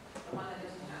The one that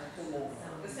doesn't have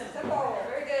the symbol.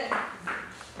 Very good.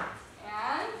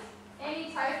 And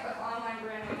any type of online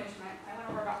brand management. I went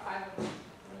over about 5 of them.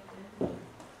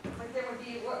 Like there would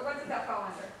be, what does that fall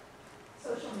under?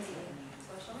 Social media.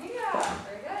 Social media.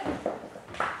 Very good.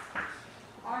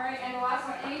 All right, and the last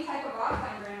one, any type of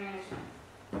offline brand management.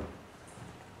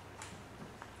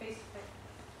 Facebook.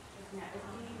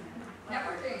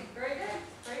 Networking. Very good.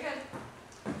 Very good.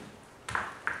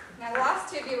 Now the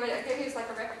last 2 of you, what I give you is like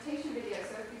a reputation video.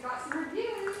 So if you got some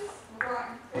reviews, we'll go want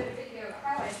to create a video that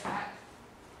highlights that.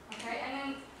 Okay, and then,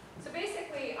 so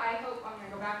basically, I hope, I'm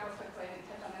gonna go back real quickly, I didn't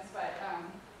touch on this, but,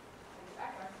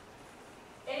 back up.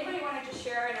 Anybody want to just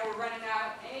share, I know we're running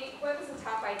out, what was the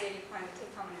top idea you plan to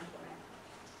take home and implement?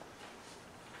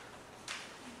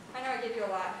 I know I gave you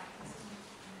a lot.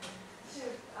 To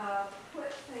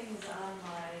put things on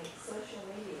my social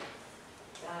media.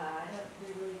 I don't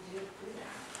really do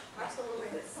that.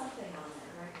 Absolutely. Put something on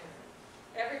there regularly.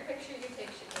 Every picture you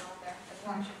take should go out there, as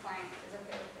long as your client is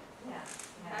okay with it. Yeah,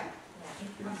 Okay?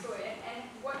 yeah. Absolutely.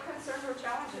 And what concerns or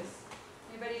challenges?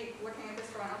 Anybody looking at this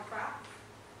going, oh crap?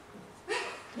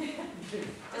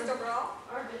 Just overall?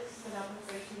 Our business has been open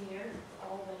for 18 years, it's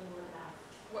all been word of mouth.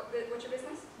 What's your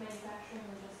business? Manufacturing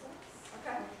logistics.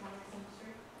 Okay. Electronics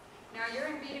industry. Now, you're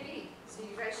in B2B, so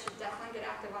you guys should definitely get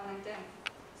active on LinkedIn.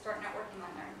 Start networking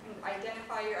on there. You can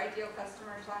identify your ideal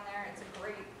customers on there. It's a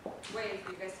great way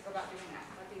for you guys to go about doing that.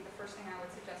 That'd be the first thing I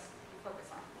would suggest you focus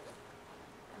on.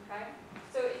 Okay?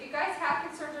 So if you guys have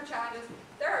concerns or challenges,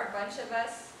 there are a bunch of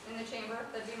us in the chamber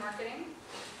that do marketing.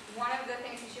 One of the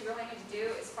things that you really need to do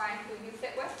is find who you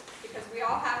fit with, because we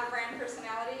all have a brand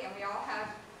personality and we all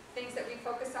have things that we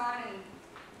focus on and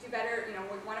do better. You know,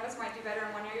 one of us might do better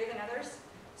in one area than others.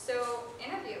 So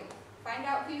interview, find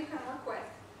out who you can work with.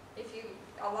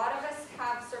 A lot of us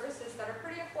have services that are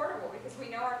pretty affordable because we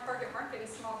know our target market is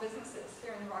small businesses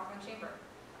here in the Rockland Chamber.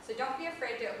 So don't be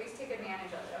afraid to at least take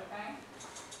advantage of it, okay?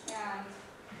 And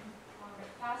I'm going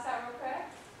to pass that real quick.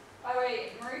 By the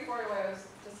way, Marie Forleo is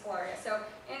just hilarious. So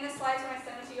in the slides when I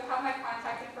send it to you, you'll have my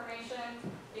contact information.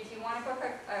 If you want to book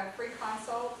a free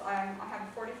consult, I have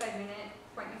 45-minute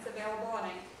appointments available, and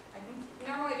I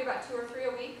normally do about 2 or 3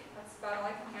 a week. That's about all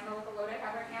I can handle with the load I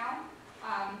have right now.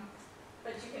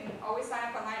 But you can always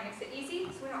sign up online. It makes it easy,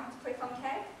 so we don't have to play phone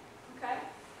tag. Okay?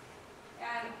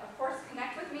 And of course,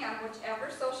 connect with me on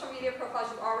whichever social media profiles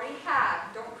you already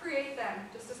have. Don't create them,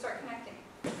 just to start connecting.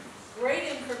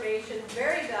 Great information,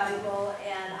 very valuable,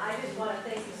 and I just want to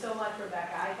thank you so much,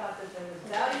 Rebecca. I thought that there was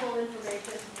valuable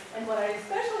information, and what I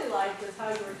especially liked was how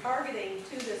you were targeting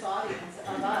to this audience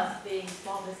of us being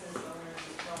small business owners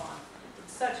and so on.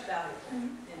 It's such valuable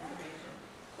information.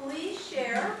 Please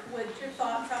share what your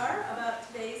thoughts are about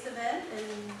today's event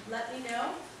and let me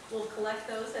know. We'll collect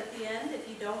those at the end. If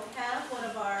you don't have one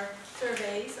of our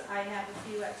surveys, I have a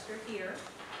few extra here.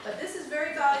 But this is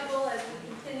very valuable as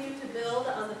we continue to build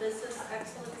on the Business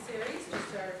Excellence Series,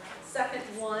 just our second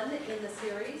one in the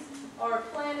series. Our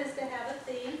plan is to have a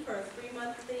theme for a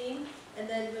 3-month theme and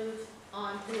then move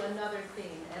on to another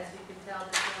theme. As you can tell,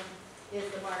 this one is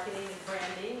the marketing and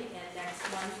branding, and next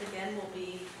month again will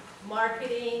be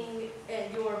marketing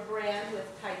and your brand with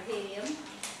Titanium.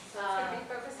 It's going to be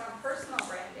focused on personal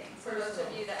branding. For those of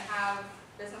you that have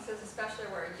businesses, especially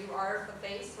where you are the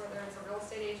face, whether it's a real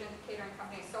estate agent, catering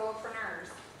company, solopreneurs,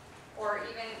 or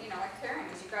even, like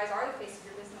Karen's, you guys are the face of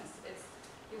your business.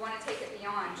 You want to take it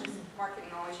beyond just marketing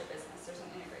always your business. There's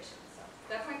an integration. So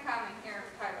definitely come and hear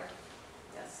Tyler.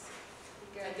 Yes.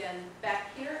 Be good. Again,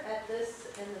 back here at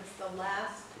this, and it's the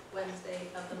last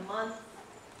Wednesday of the month.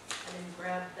 And then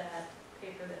grab that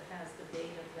paper that has the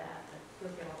date of that, and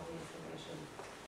look at all the information